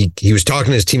talking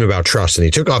to his team about trust, and he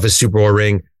took off his Super Bowl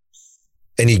ring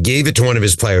and he gave it to one of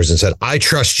his players and said, I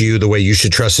trust you the way you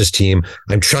should trust this team.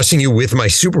 I'm trusting you with my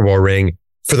Super Bowl ring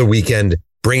for the weekend.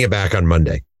 Bring it back on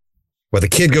Monday. Well, the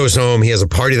kid goes home. He has a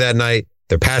party that night.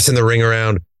 They're passing the ring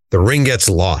around. The ring gets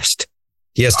lost.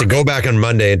 He has to go back on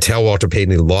Monday and tell Walter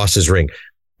Payton he lost his ring.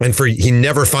 And he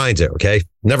never finds it. Okay.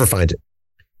 Never finds it.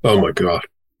 Oh my God.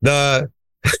 The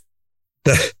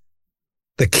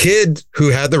kid who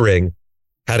had the ring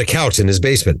had a couch in his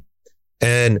basement.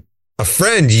 And a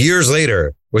friend years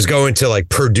later was going to like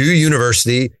Purdue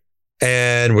University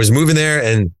and was moving there,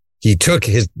 and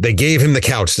they gave him the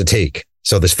couch to take.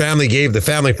 So this family gave the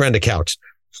family friend a couch.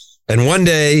 And one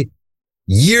day,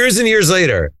 years and years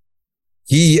later,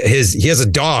 he has a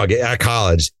dog at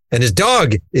college, and his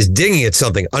dog is digging at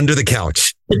something under the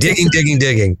couch,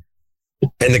 digging.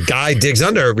 And the guy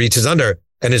reaches under,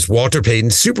 and it's Walter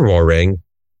Payton's Super Bowl ring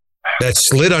that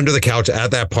slid under the couch at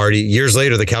that party. Years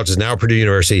later, the couch is now Purdue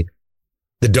University.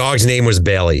 The dog's name was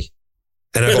Bailey.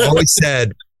 And I've always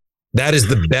said that is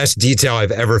the best detail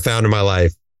I've ever found in my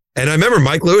life. And I remember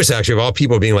Mike Lewis, actually, of all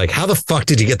people, being like, how the fuck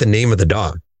did you get the name of the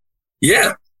dog?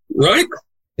 Yeah, right?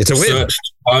 It's a win.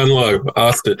 Searched high and low,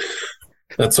 asked it.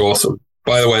 That's awesome.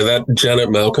 By the way, that Janet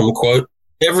Malcolm quote,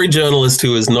 every journalist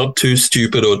who is not too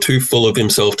stupid or too full of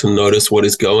himself to notice what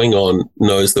is going on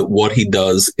knows that what he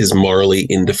does is morally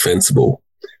indefensible.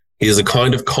 He is a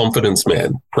kind of confidence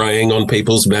man, preying on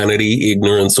people's vanity,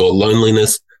 ignorance, or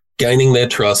loneliness, gaining their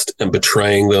trust and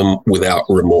betraying them without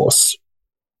remorse.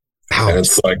 Ouch. And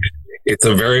it's like, it's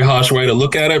a very harsh way to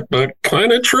look at it, but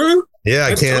kind of true. Yeah,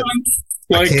 I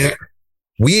can't.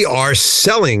 We are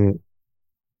selling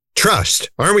trust.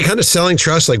 Aren't we kind of selling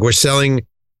trust? Like we're selling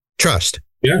trust.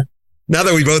 Yeah. Now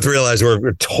that we both realize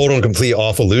we're total and complete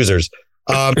awful losers.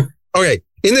 Okay.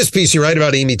 In this piece, you write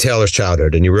about Amy Taylor's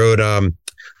childhood, and you wrote,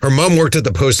 her mom worked at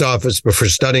the post office before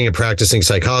studying and practicing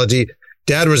psychology.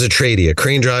 Dad was a tradie, a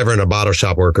crane driver, and a bottle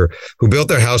shop worker who built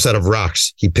their house out of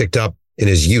rocks he picked up in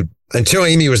his ute. Until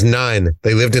Amy was 9,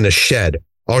 they lived in a shed,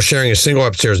 all sharing a single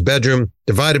upstairs bedroom,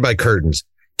 divided by curtains.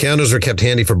 Candles were kept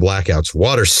handy for blackouts.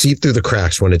 Water seeped through the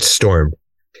cracks when it stormed.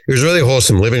 It was really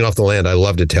wholesome, living off the land. I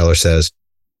loved it, Taylor says,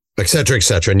 et cetera, et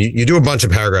cetera. And you do a bunch of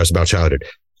paragraphs about childhood.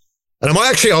 And I'm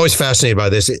actually always fascinated by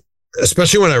this,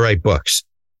 especially when I write books.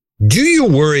 Do you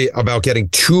worry about getting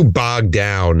too bogged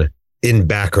down in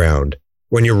background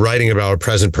when you're writing about a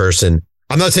present person?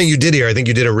 I'm not saying you did here. I think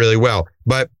you did it really well.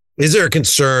 But is there a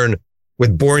concern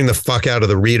with boring the fuck out of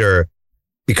the reader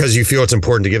because you feel it's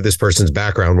important to give this person's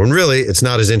background when really it's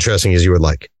not as interesting as you would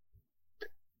like?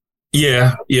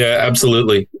 Yeah,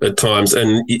 absolutely at times.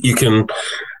 And you can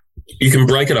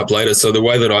break it up later. So the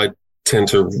way that I tend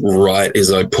to write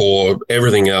is I pour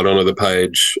everything out onto the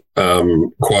page,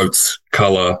 quotes,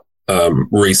 color,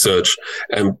 research,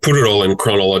 and put it all in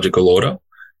chronological order.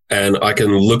 And I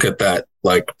can look at that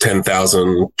like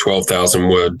 10,000, 12,000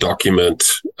 word document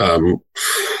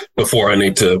before I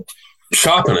need to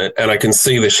sharpen it. And I can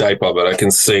see the shape of it. I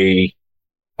can see,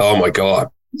 oh my God,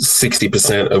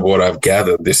 60% of what I've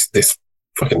gathered, this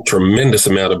fucking tremendous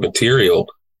amount of material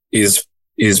is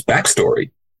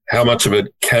backstory. How much of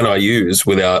it can I use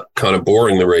without kind of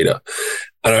boring the reader?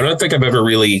 And I don't think I've ever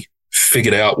really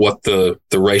figured out what the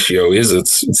ratio is.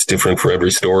 It's different for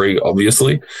every story,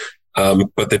 obviously.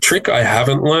 But the trick I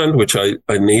haven't learned, which I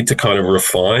need to kind of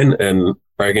refine, and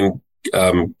I reckon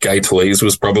Gay Talese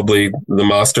was probably the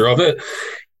master of it,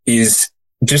 is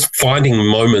just finding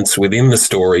moments within the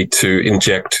story to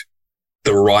inject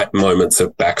the right moments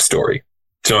of backstory.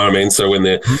 Do you know what I mean? So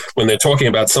when they're talking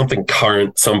about something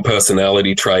current, some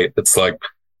personality trait, it's like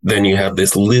then you have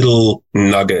this little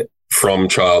nugget from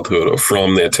childhood or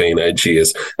from their teenage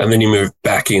years, and then you move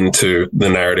back into the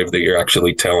narrative that you're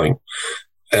actually telling.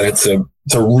 And it's a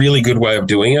really good way of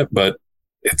doing it, but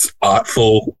it's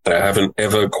artful. I haven't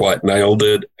ever quite nailed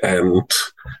it, and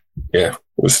yeah, it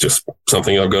was just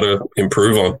something I've got to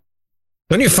improve on.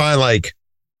 Don't you find like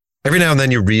every now and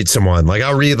then you read someone, like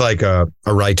I'll read like a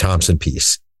Wright Thompson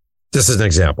piece, just as an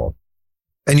example,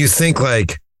 and you think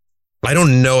like, I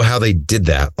don't know how they did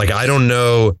that. Like, I don't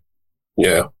know.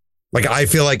 Yeah. Like, I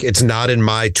feel like it's not in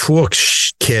my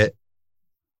toolkit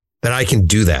that I can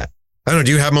do that. I don't know.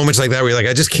 Do you have moments like that where you're like,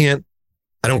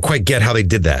 I don't quite get how they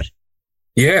did that?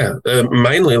 Yeah.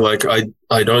 Mainly like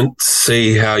I don't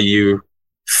see how you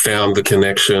found the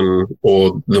connection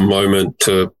or the moment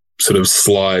to sort of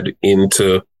slide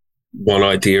into one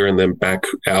idea and then back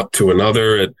out to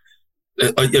another.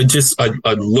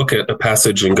 I look at a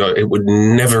passage and go, it would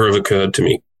never have occurred to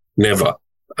me. Never.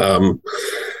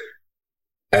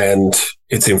 And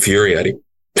it's infuriating,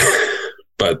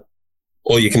 but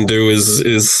all you can do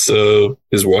is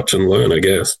watch and learn, I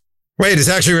guess. Wait, it's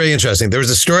actually really interesting. There was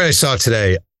a story I saw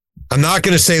today. I'm not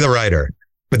going to say the writer,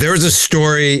 but there was a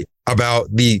story about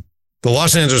the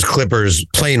Los Angeles Clippers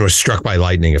plane was struck by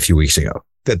lightning a few weeks ago.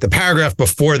 That the paragraph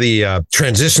before the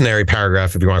transitionary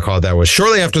paragraph, if you want to call it that, was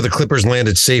shortly after the Clippers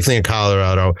landed safely in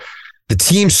Colorado, the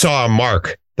team saw a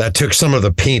mark that took some of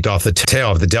the paint off the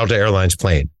tail of the Delta Airlines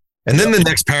plane. And then the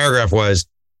next paragraph was,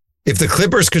 if the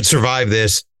Clippers could survive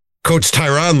this, Coach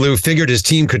Tyronn Lue figured his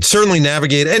team could certainly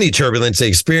navigate any turbulence they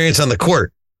experience on the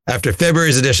court. after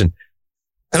February's edition.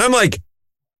 And I'm like,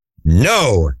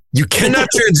 no, you cannot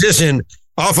transition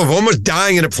off of almost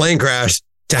dying in a plane crash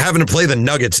to having to play the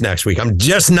Nuggets next week. I'm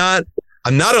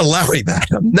not allowing that.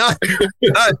 I'm not,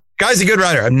 guy's a good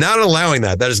writer. I'm not allowing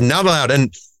that. That is not allowed.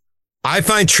 And I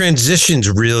find transitions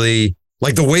really,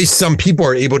 like the way some people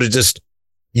are able to just,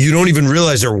 you don't even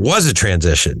realize there was a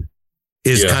transition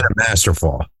is kind of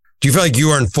masterful. Do you feel like you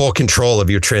are in full control of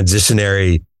your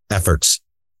transitionary efforts?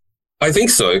 I think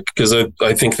so, because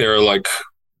I think there are like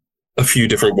a few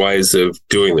different ways of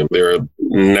doing them. There are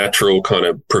natural kind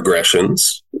of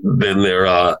progressions. Then there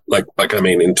are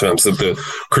in terms of the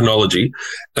chronology,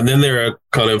 and then there are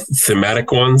kind of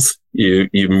thematic ones. You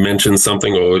mention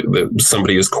something or that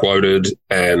somebody is quoted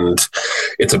and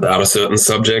it's about a certain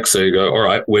subject. So you go, all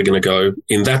right, we're going to go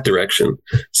in that direction.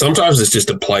 Sometimes it's just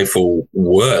a playful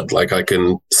word. Like I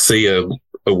can see a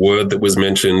word that was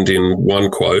mentioned in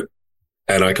one quote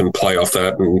and I can play off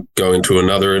that and go into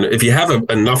another. And if you have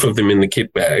enough of them in the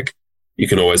kit bag, you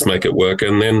can always make it work.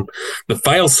 And then the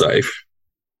fail safe,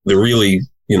 the really,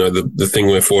 the thing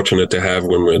we're fortunate to have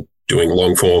when we're doing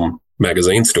long form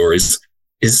magazine stories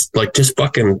is like, just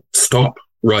fucking stop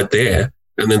right there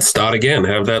and then start again.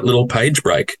 Have that little page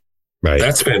break. Right.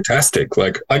 That's fantastic.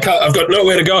 Like I've got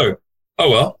nowhere to go. Oh,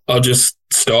 well, I'll just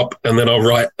stop and then I'll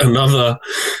write another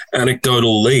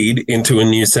anecdotal lead into a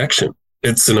new section.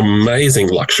 It's an amazing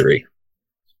luxury.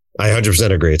 I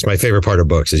 100% agree. It's my favorite part of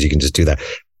books is you can just do that.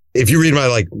 If you read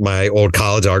my old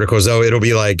college articles, though, it'll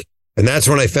be like, and that's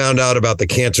when I found out about the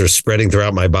cancer spreading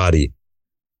throughout my body.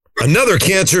 Another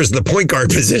cancer is the point guard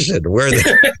position.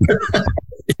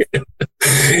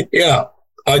 Yeah,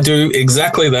 I do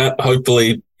exactly that.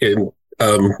 Hopefully in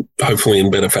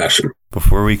better fashion.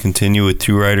 Before we continue with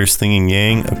Two Writers Slinging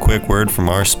Yang, a quick word from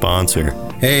our sponsor.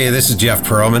 Hey, this is Jeff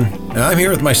Perlman, and I'm here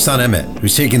with my son Emmett,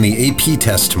 who's taking the AP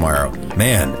test tomorrow.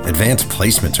 Man, advanced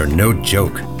placements are no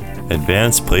joke.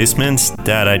 Advanced placements?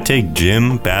 Dad, I take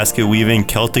gym, basket weaving,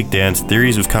 Celtic dance,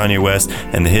 theories with Kanye West,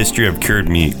 and the history of cured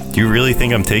meat. Do you really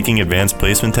think I'm taking advanced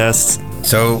placement tests?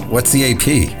 So, what's the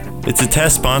AP? It's a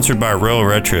test sponsored by Royal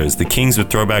Retros, the kings of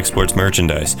throwback sports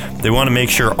merchandise. They want to make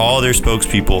sure all their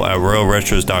spokespeople at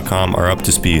royalretros.com are up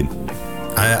to speed.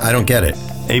 I don't get it.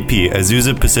 AP,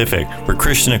 Azusa Pacific, where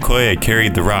Christian Okoye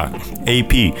carried the rock.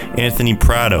 AP, Anthony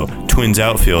Prado, Twins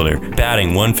outfielder,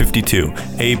 batting 152.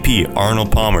 AP,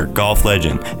 Arnold Palmer, golf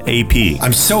legend. AP.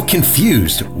 I'm so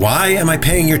confused. Why am I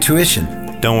paying your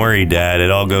tuition? Don't worry, Dad. It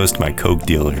all goes to my Coke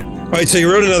dealer. All right, so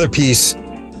you wrote another piece.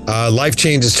 Life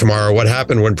Changes Tomorrow. What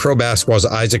happened when pro basketball's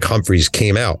Isaac Humphries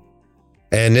came out?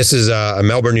 And this is a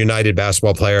Melbourne United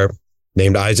basketball player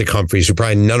named Isaac Humphries, who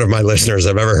probably none of my listeners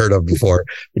have ever heard of before,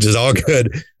 which is all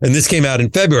good. And this came out in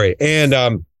February.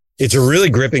 And it's a really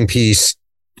gripping piece,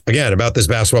 again, about this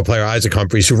basketball player, Isaac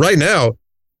Humphries, who right now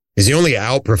is the only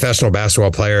out professional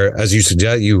basketball player, as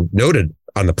you noted,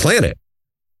 on the planet.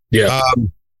 Yeah.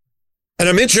 And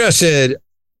I'm interested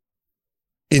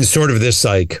in sort of this,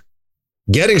 like,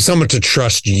 getting someone to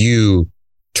trust you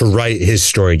to write his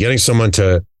story, getting someone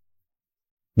to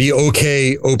be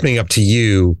okay opening up to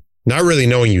you, not really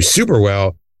knowing you super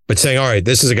well, but saying, all right,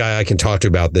 this is a guy I can talk to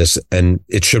about this and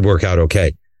it should work out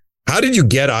okay. How did you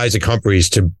get Isaac Humphries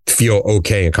to feel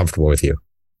okay and comfortable with you?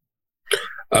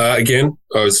 Again,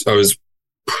 I was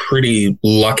pretty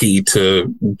lucky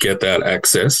to get that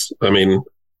access. I mean,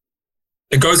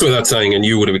 it goes without saying, and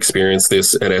you would have experienced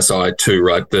this at SI too,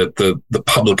 right? That the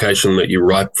publication that you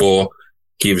write for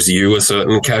gives you a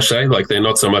certain cachet. Like they're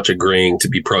not so much agreeing to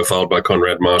be profiled by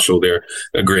Konrad Marshall, they're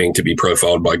agreeing to be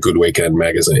profiled by Good Weekend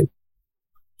magazine,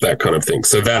 that kind of thing.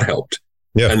 So that helped.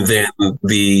 Yeah. And then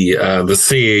the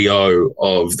CEO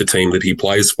of the team that he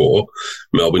plays for,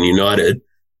 Melbourne United,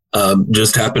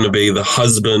 just happened to be the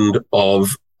husband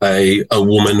of a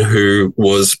woman who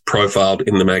was profiled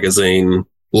in the magazine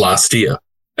last year,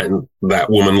 and that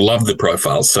woman loved the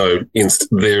profile. So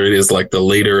there it is, like the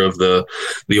leader of the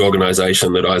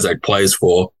organization that Isaac plays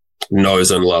for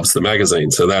knows and loves the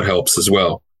magazine. So that helps as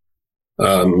well.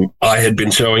 I had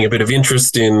been showing a bit of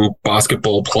interest in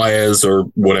basketball players or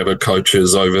whatever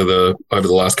coaches over the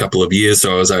last couple of years.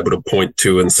 So I was able to point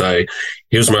to and say,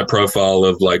 here's my profile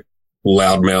of like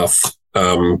loudmouth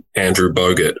Andrew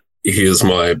Bogut. Here's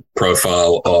my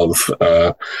profile of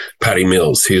Patty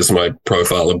Mills. Here's my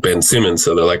profile of Ben Simmons.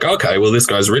 So they're like, okay, well, this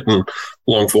guy's written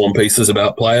long form pieces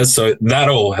about players. So that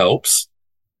all helps.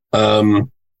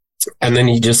 And then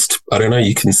you just, I don't know,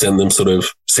 you can send them sort of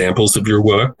samples of your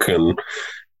work. And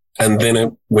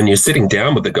then when you're sitting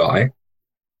down with the guy,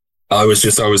 I was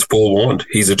forewarned.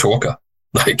 He's a talker.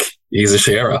 Like he's a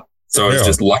sharer. So I was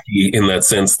just lucky in that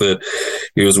sense that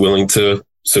he was willing to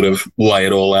sort of lay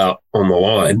it all out on the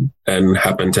line and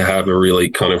happened to have a really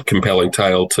kind of compelling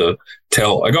tale to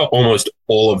tell. I got almost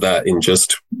all of that in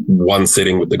just one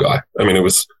sitting with the guy. I mean, it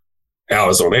was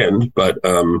hours on end, but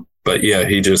yeah,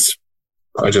 I just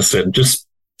said, just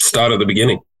start at the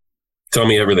beginning. Tell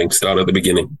me everything. Start at the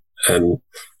beginning. And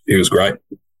it was great.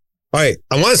 All right.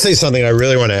 I want to say something. I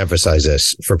really want to emphasize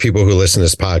this for people who listen to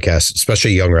this podcast,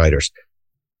 especially young writers.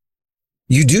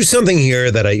 You do something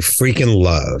here that I freaking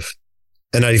love,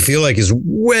 and I feel like is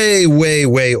way, way,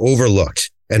 way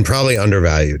overlooked and probably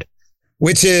undervalued,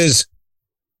 which is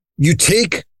you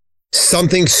take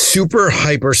something super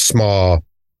hyper small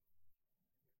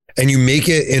and you make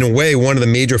it, in a way, one of the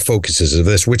major focuses of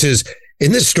this, which is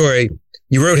in this story,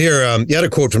 you wrote here, you had a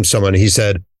quote from someone. He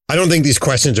said, I don't think these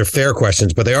questions are fair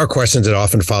questions, but they are questions that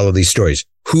often follow these stories.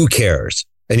 Who cares?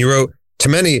 And you wrote, to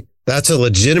many, that's a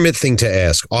legitimate thing to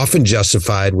ask, often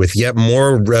justified with yet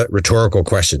more rhetorical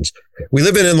questions. We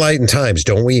live in enlightened times,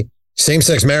 don't we?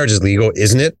 Same-sex marriage is legal,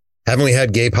 isn't it? Haven't we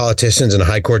had gay politicians and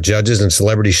high court judges and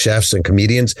celebrity chefs and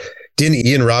comedians? Didn't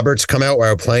Ian Roberts come out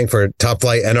while playing for top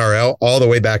flight NRL all the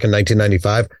way back in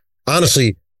 1995?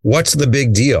 Honestly, what's the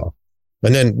big deal?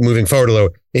 And then moving forward a little,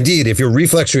 indeed, if your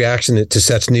reflex reaction to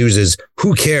such news is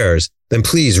who cares, then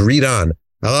please read on.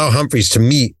 Allow Humphreys to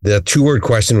meet the 2-word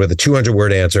question with a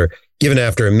 200-word answer given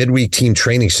after a midweek team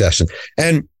training session.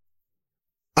 And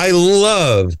I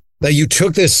love that you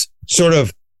took this sort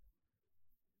of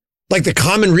like the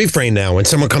common refrain now when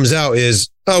someone comes out is,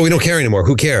 oh, we don't care anymore.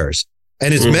 Who cares?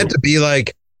 And it's meant to be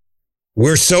like,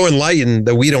 we're so enlightened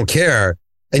that we don't care.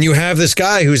 And you have this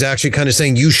guy who's actually kind of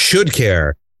saying, you should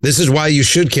care. This is why you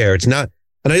should care. It's not.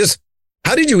 And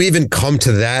how did you even come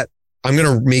to that? I'm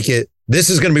going to make it, this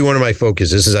is going to be one of my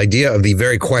focuses. This is idea of the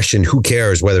very question, who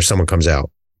cares whether someone comes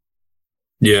out?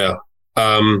 Yeah.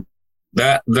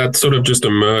 That sort of just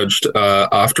emerged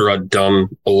after I'd done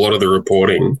a lot of the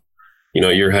reporting. You know,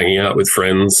 you're hanging out with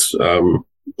friends,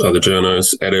 other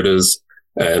journos, editors,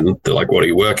 and they're like, what are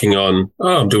you working on?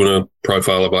 Oh, I'm doing a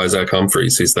profile of Isaac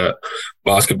Humphreys. He's that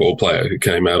basketball player who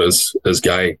came out as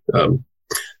gay.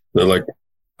 They're like,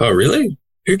 oh, really?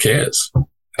 Who cares?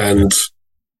 And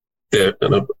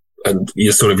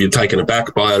you're taken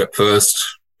aback by it at first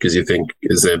because you think,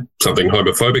 is there something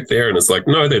homophobic there? And it's like,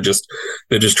 no, they're just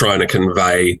trying to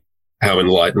convey how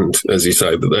enlightened, as you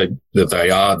say, that they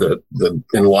are, the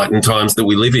enlightened times that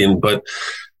we live in. But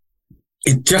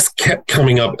it just kept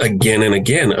coming up again and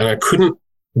again, and I couldn't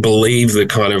believe the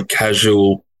kind of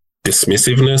casual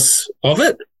dismissiveness of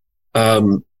it.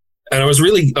 And I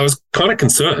was kind of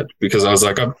concerned because I was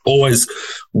like, I've always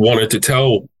wanted to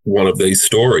tell one of these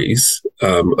stories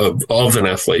of an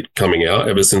athlete coming out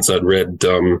ever since I'd read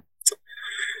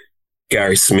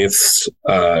Gary Smith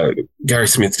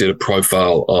did a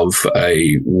profile of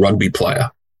a rugby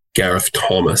player, Gareth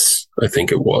Thomas, I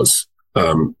think it was.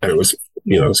 And it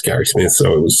was Gary Smith,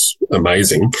 so it was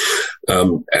amazing.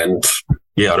 And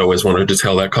yeah, I'd always wanted to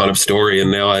tell that kind of story,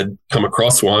 and now I'd come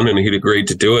across one and he'd agreed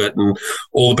to do it. And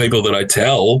all the people that I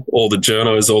tell, all the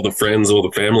journos, all the friends, all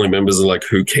the family members are like,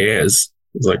 who cares?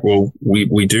 It's like, well,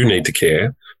 we do need to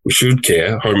care. We should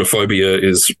care. Homophobia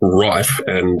is rife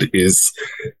and is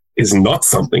not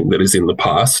something that is in the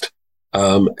past.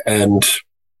 And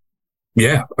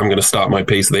yeah, I'm going to start my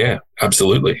piece there.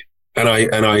 Absolutely. And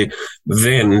I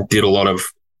then did a lot of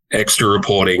extra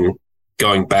reporting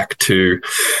going back to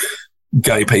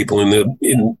gay people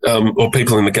or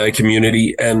people in the gay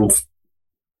community and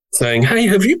saying, hey,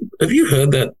 have you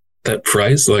heard that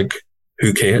phrase, like,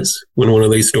 who cares, when one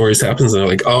of these stories happens? And they're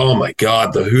like, oh my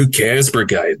God, the who cares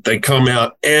brigade. They come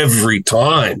out every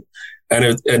time.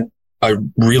 And I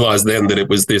realized then that it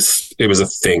was a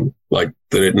thing, like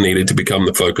that it needed to become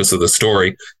the focus of the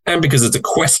story. And because it's a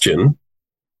question,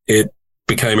 it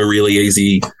became a really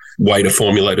easy way to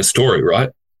formulate a story,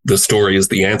 right? The story is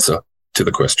the answer to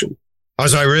the question.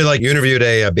 Also, I really you interviewed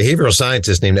a behavioral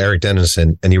scientist named Eric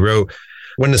Dennison, and he wrote,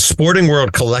 when the sporting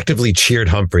world collectively cheered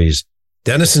Humphreys,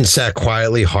 Dennison sat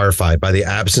quietly horrified by the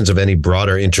absence of any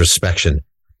broader introspection,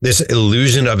 this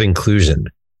illusion of inclusion.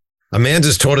 A man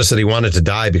just told us that he wanted to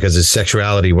die because his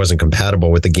sexuality wasn't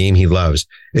compatible with the game he loves.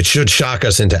 It should shock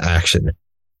us into action.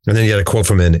 And then you had a quote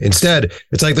from him. Instead,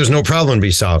 it's like there's no problem to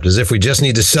be solved, as if we just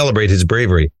need to celebrate his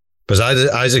bravery. But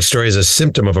Isaac's story is a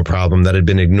symptom of a problem that had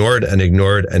been ignored and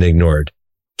ignored and ignored.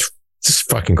 It's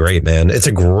fucking great, man. It's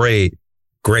a great,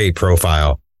 great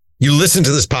profile. You listen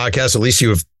to this podcast. At least you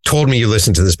have told me you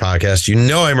listen to this podcast. You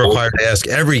know I'm required to ask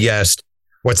every guest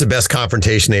what's the best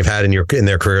confrontation they've had in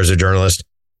their career as a journalist.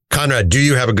 Konrad, do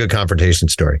you have a good confrontation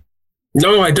story?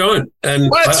 No, I don't.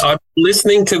 And I'm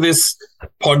listening to this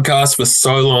podcast for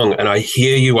so long, and I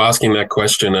hear you asking that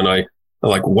question, and I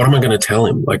Like, what am I going to tell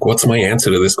him? Like, what's my answer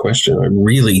to this question? I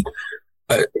really,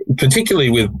 particularly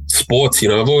with sports,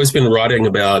 I've always been writing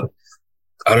about,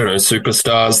 I don't know,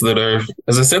 superstars that are,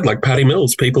 as I said, like Patty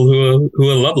Mills, people who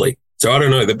are lovely. So I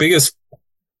don't know, the biggest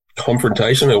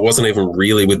confrontation, it wasn't even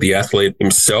really with the athlete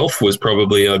himself, was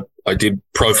probably I did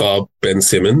profile Ben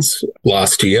Simmons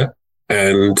last year,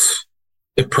 and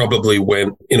it probably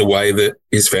went in a way that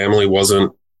his family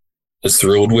wasn't as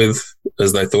thrilled with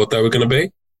as they thought they were going to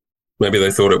be. Maybe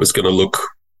they thought it was going to look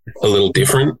a little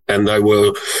different, and they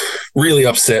were really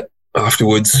upset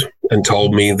afterwards and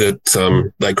told me that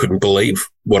they couldn't believe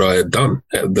what I had done.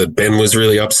 That Ben was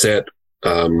really upset.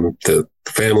 The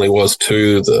family was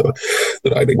too.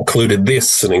 That I'd included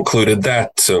this and included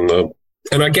that,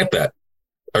 and I get that.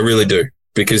 I really do,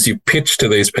 because you pitch to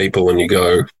these people and you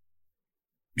go,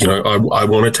 I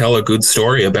want to tell a good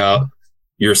story about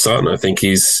your son. I think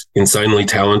he's insanely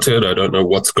talented. I don't know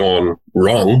what's gone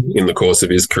wrong in the course of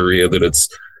his career that it's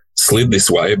slid this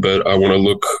way, but I want to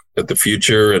look at the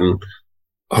future and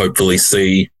hopefully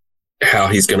see how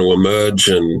he's going to emerge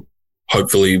and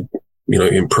hopefully,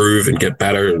 improve and get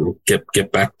better and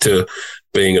get back to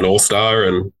being an all-star.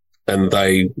 And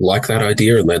they like that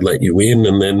idea and they'd let you in.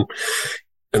 And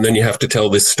then you have to tell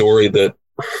this story that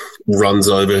runs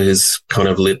over his kind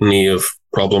of litany of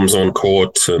problems on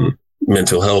court and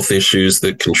mental health issues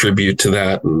that contribute to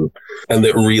that and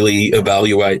that really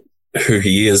evaluate who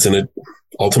he is. And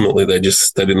ultimately they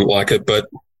didn't like it, but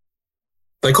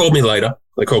they called me later.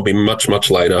 They called me much, much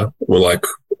later. Were like,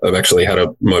 I've actually had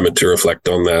a moment to reflect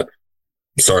on that.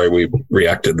 Sorry, we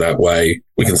reacted that way.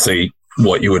 We can see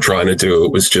what you were trying to do.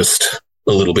 It was just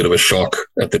a little bit of a shock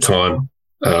at the time.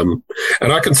 And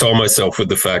I console myself with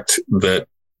the fact that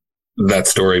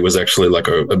story was actually like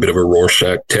a bit of a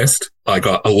Rorschach test. I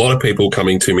got a lot of people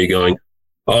coming to me going,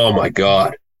 "Oh my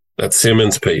God, that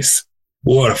Simmons piece.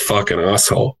 What a fucking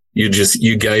asshole.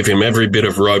 You gave him every bit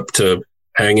of rope to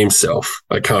hang himself.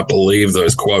 I can't believe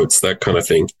those quotes," that kind of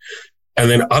thing. And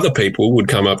then other people would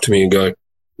come up to me and go,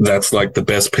 "That's like the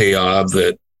best PR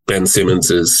that Ben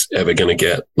Simmons is ever going to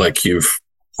get. Like, you've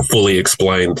fully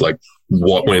explained like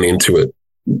what went into it.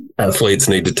 Athletes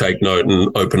need to take note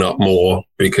and open up more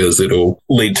because it'll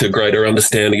lead to greater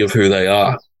understanding of who they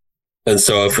are." And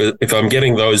so if I'm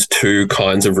getting those two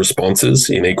kinds of responses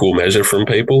in equal measure from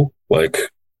people, like,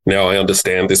 now I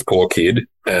understand this poor kid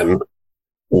and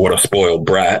what a spoiled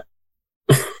brat.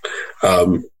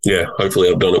 Hopefully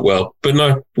I've done it well. But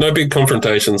no big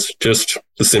confrontations, just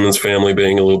the Simmons family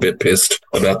being a little bit pissed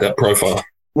about that profile.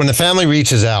 When the family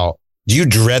reaches out, do you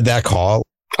dread that call?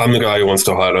 I'm the guy who wants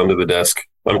to hide under the desk.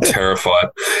 I'm terrified.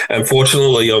 And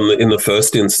fortunately, in the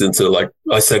first instance,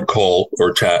 I said call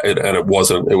or chat, and it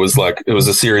wasn't. It was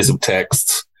a series of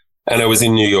texts. And I was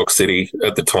in New York City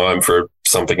at the time for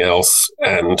something else.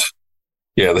 And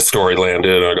yeah, the story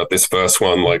landed. And I got this first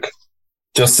one, like,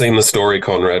 "Just seen the story,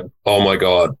 Konrad. Oh my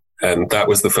God." And that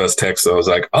was the first text. And I was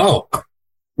like, oh,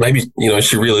 maybe,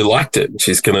 she really liked it.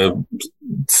 She's going to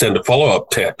send a follow-up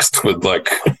text with like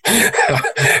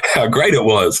how great it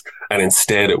was. And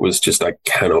instead it was just, "I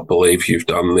cannot believe you've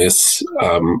done this.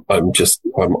 I'm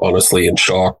honestly in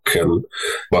shock," and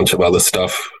a bunch of other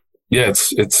stuff. Yeah,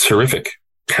 it's horrific.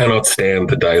 Cannot stand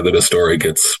the day that a story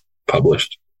gets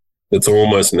published. It's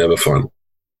almost never fun.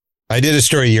 I did a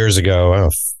story years ago,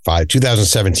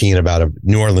 2017, about a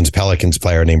New Orleans Pelicans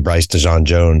player named Bryce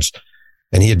DeJean-Jones.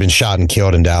 And he had been shot and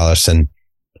killed in Dallas. And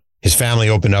his family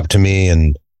opened up to me,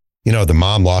 and, the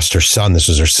mom lost her son. This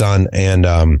was her son.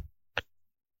 And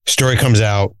story comes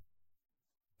out,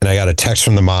 and I got a text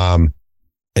from the mom,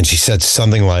 and she said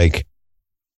something like,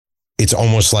 "It's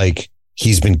almost like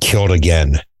he's been killed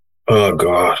again." Oh,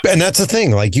 God. And that's the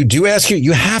thing. Like, you have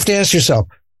to ask yourself,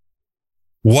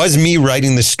 was me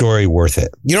writing this story worth it?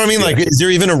 You know what I mean? Yeah. Like, is there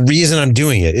even a reason I'm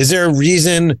doing it? Is there a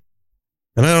reason?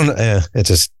 And I don't know. It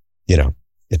just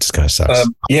kind of sucks.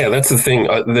 That's the thing.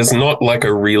 There's not like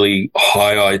a really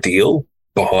high ideal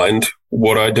behind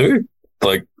what I do.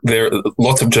 Like,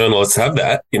 lots of journalists have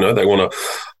that, they want to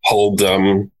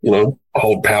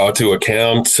hold power to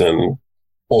account and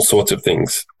all sorts of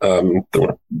things. They want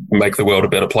to make the world a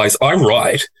better place. I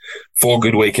write for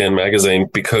Good Weekend magazine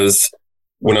because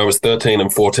when I was 13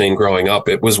 and 14 growing up,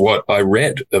 it was what I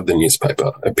read of the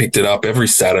newspaper. I picked it up every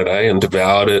Saturday and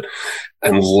devoured it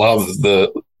and loved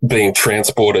being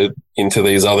transported into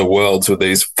these other worlds with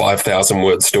these 5,000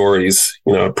 word stories,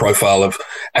 a profile of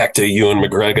actor Ewan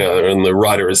McGregor and the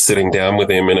writer is sitting down with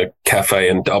him in a cafe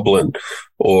in Dublin,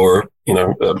 or,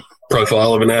 a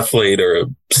profile of an athlete, or a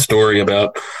story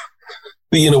about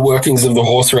the inner workings of the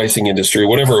horse racing industry,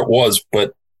 whatever it was.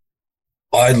 But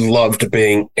I loved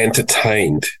being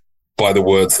entertained by the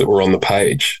words that were on the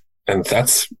page. And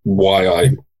that's why I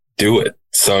do it.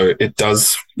 So it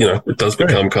does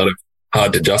become kind of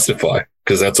hard to justify,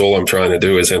 because that's all I'm trying to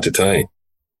do is entertain.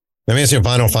 Let me ask you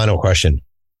a final question.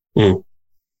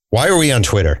 Why are we on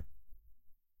Twitter?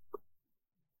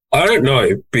 I don't know,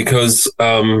 because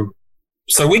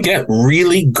so we get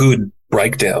really good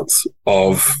breakdowns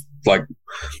of like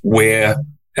where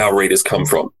our readers come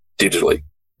from digitally.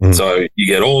 So you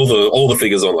get all the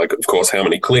figures on, like, of course, how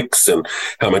many clicks and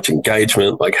how much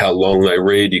engagement, like how long they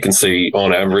read. You can see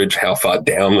on average how far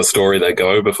down the story they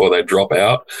go before they drop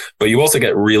out. But you also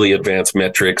get really advanced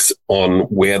metrics on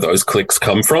where those clicks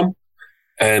come from.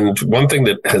 And one thing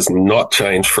that has not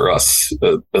changed for us,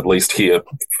 at least here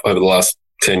over the last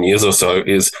 10 years or so,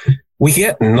 is we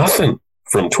get nothing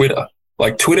from Twitter.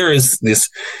 Like, Twitter is this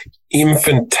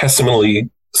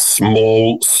infinitesimally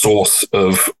small source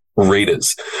of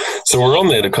readers. So we're on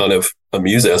there to kind of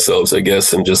amuse ourselves, I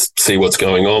guess, and just see what's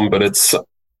going on. But it's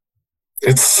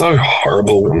so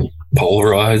horrible and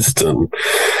polarized. And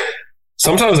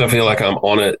sometimes I feel like I'm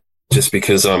on it just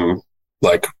because I'm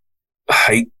like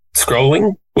hate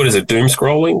scrolling. What is it? Doom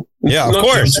scrolling? Yeah, of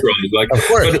course. Like, of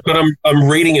course. But I'm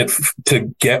reading it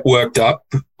to get worked up.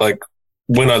 Like,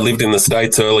 when I lived in the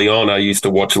States early on, I used to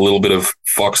watch a little bit of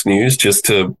Fox News just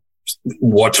to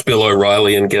watch Bill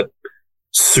O'Reilly and get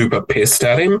super pissed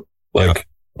at him, like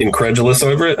incredulous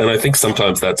over it. And I think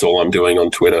sometimes that's all I'm doing on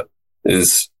Twitter,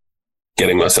 is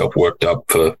getting myself worked up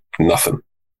for nothing.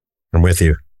 I'm with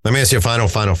you. Let me ask you a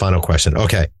final question.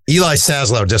 Okay. Eli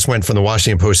Saslow just went from the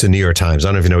Washington Post to the New York Times. I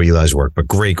don't know if you know Eli's work, but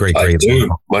great. I do.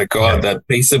 My God, that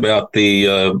piece about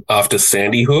the after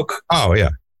Sandy Hook. Oh, yeah.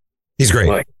 He's great.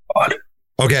 My God.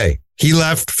 Okay. He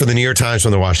left for the New York Times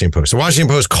from the Washington Post. The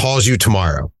Washington Post calls you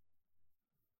tomorrow.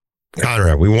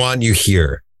 Konrad, we want you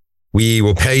here. We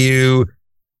will pay you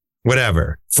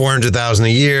whatever, $400,000 a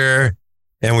year,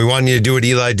 and we want you to do what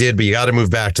Eli did, but you got to move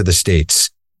back to the States.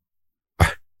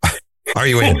 Are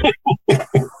you in?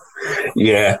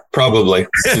 Yeah, probably.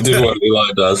 To do what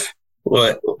Eli does.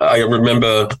 Well, I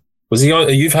remember, was he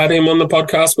on? You've had him on the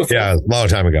podcast before? Yeah, a long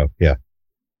time ago. Yeah.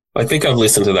 I think I've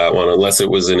listened to that one, unless it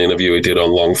was an interview he did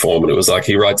on long form, and it was like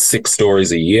he writes 6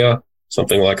 stories a year,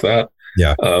 something like that.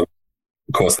 Yeah. Of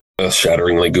course, they're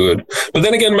shatteringly good. But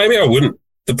then again, maybe I wouldn't.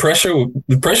 The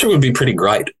pressure would be pretty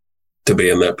great to be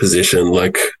in that position,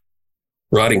 like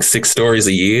writing 6 stories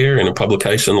a year in a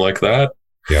publication like that.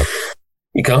 Yeah.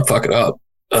 You can't fuck it up.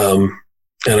 And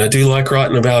I do like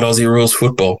writing about Aussie rules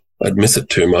football. I'd miss it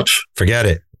too much. Forget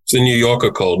it. If the New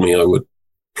Yorker called me, I would.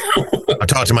 I'll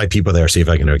talk to my people there, see if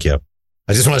I can hook you up.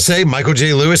 I just want to say, Michael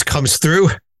J. Lewis comes through.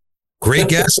 Great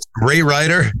guest, great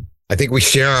writer. I think we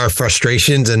share our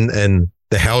frustrations and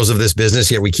the hells of this business,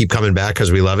 yet we keep coming back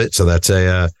because we love it. So that's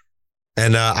I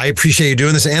appreciate you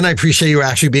doing this. And I appreciate you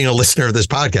actually being a listener of this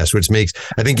podcast, which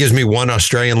gives me one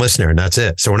Australian listener, and that's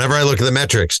it. So whenever I look at the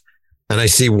metrics and I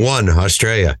see one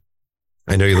Australia,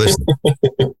 I know you listen.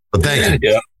 But thank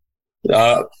you.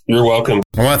 Yeah. You're welcome.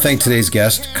 I want to thank today's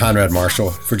guest, Konrad Marshall,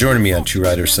 for joining me on Two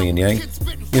Writers Slinging Yang.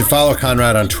 You can follow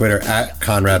Konrad on Twitter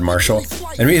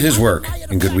 @KonradMarshall and read his work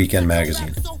in Good Weekend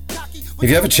magazine. If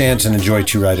you have a chance and enjoy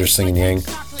Two Writers Slinging Yang,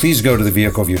 please go to the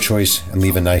vehicle of your choice and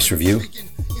leave a nice review.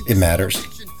 It matters.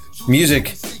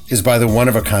 Music is by the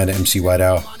one-of-a-kind MC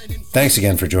Whiteout. Thanks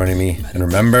again for joining me, and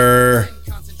remember,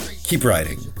 keep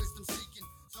writing.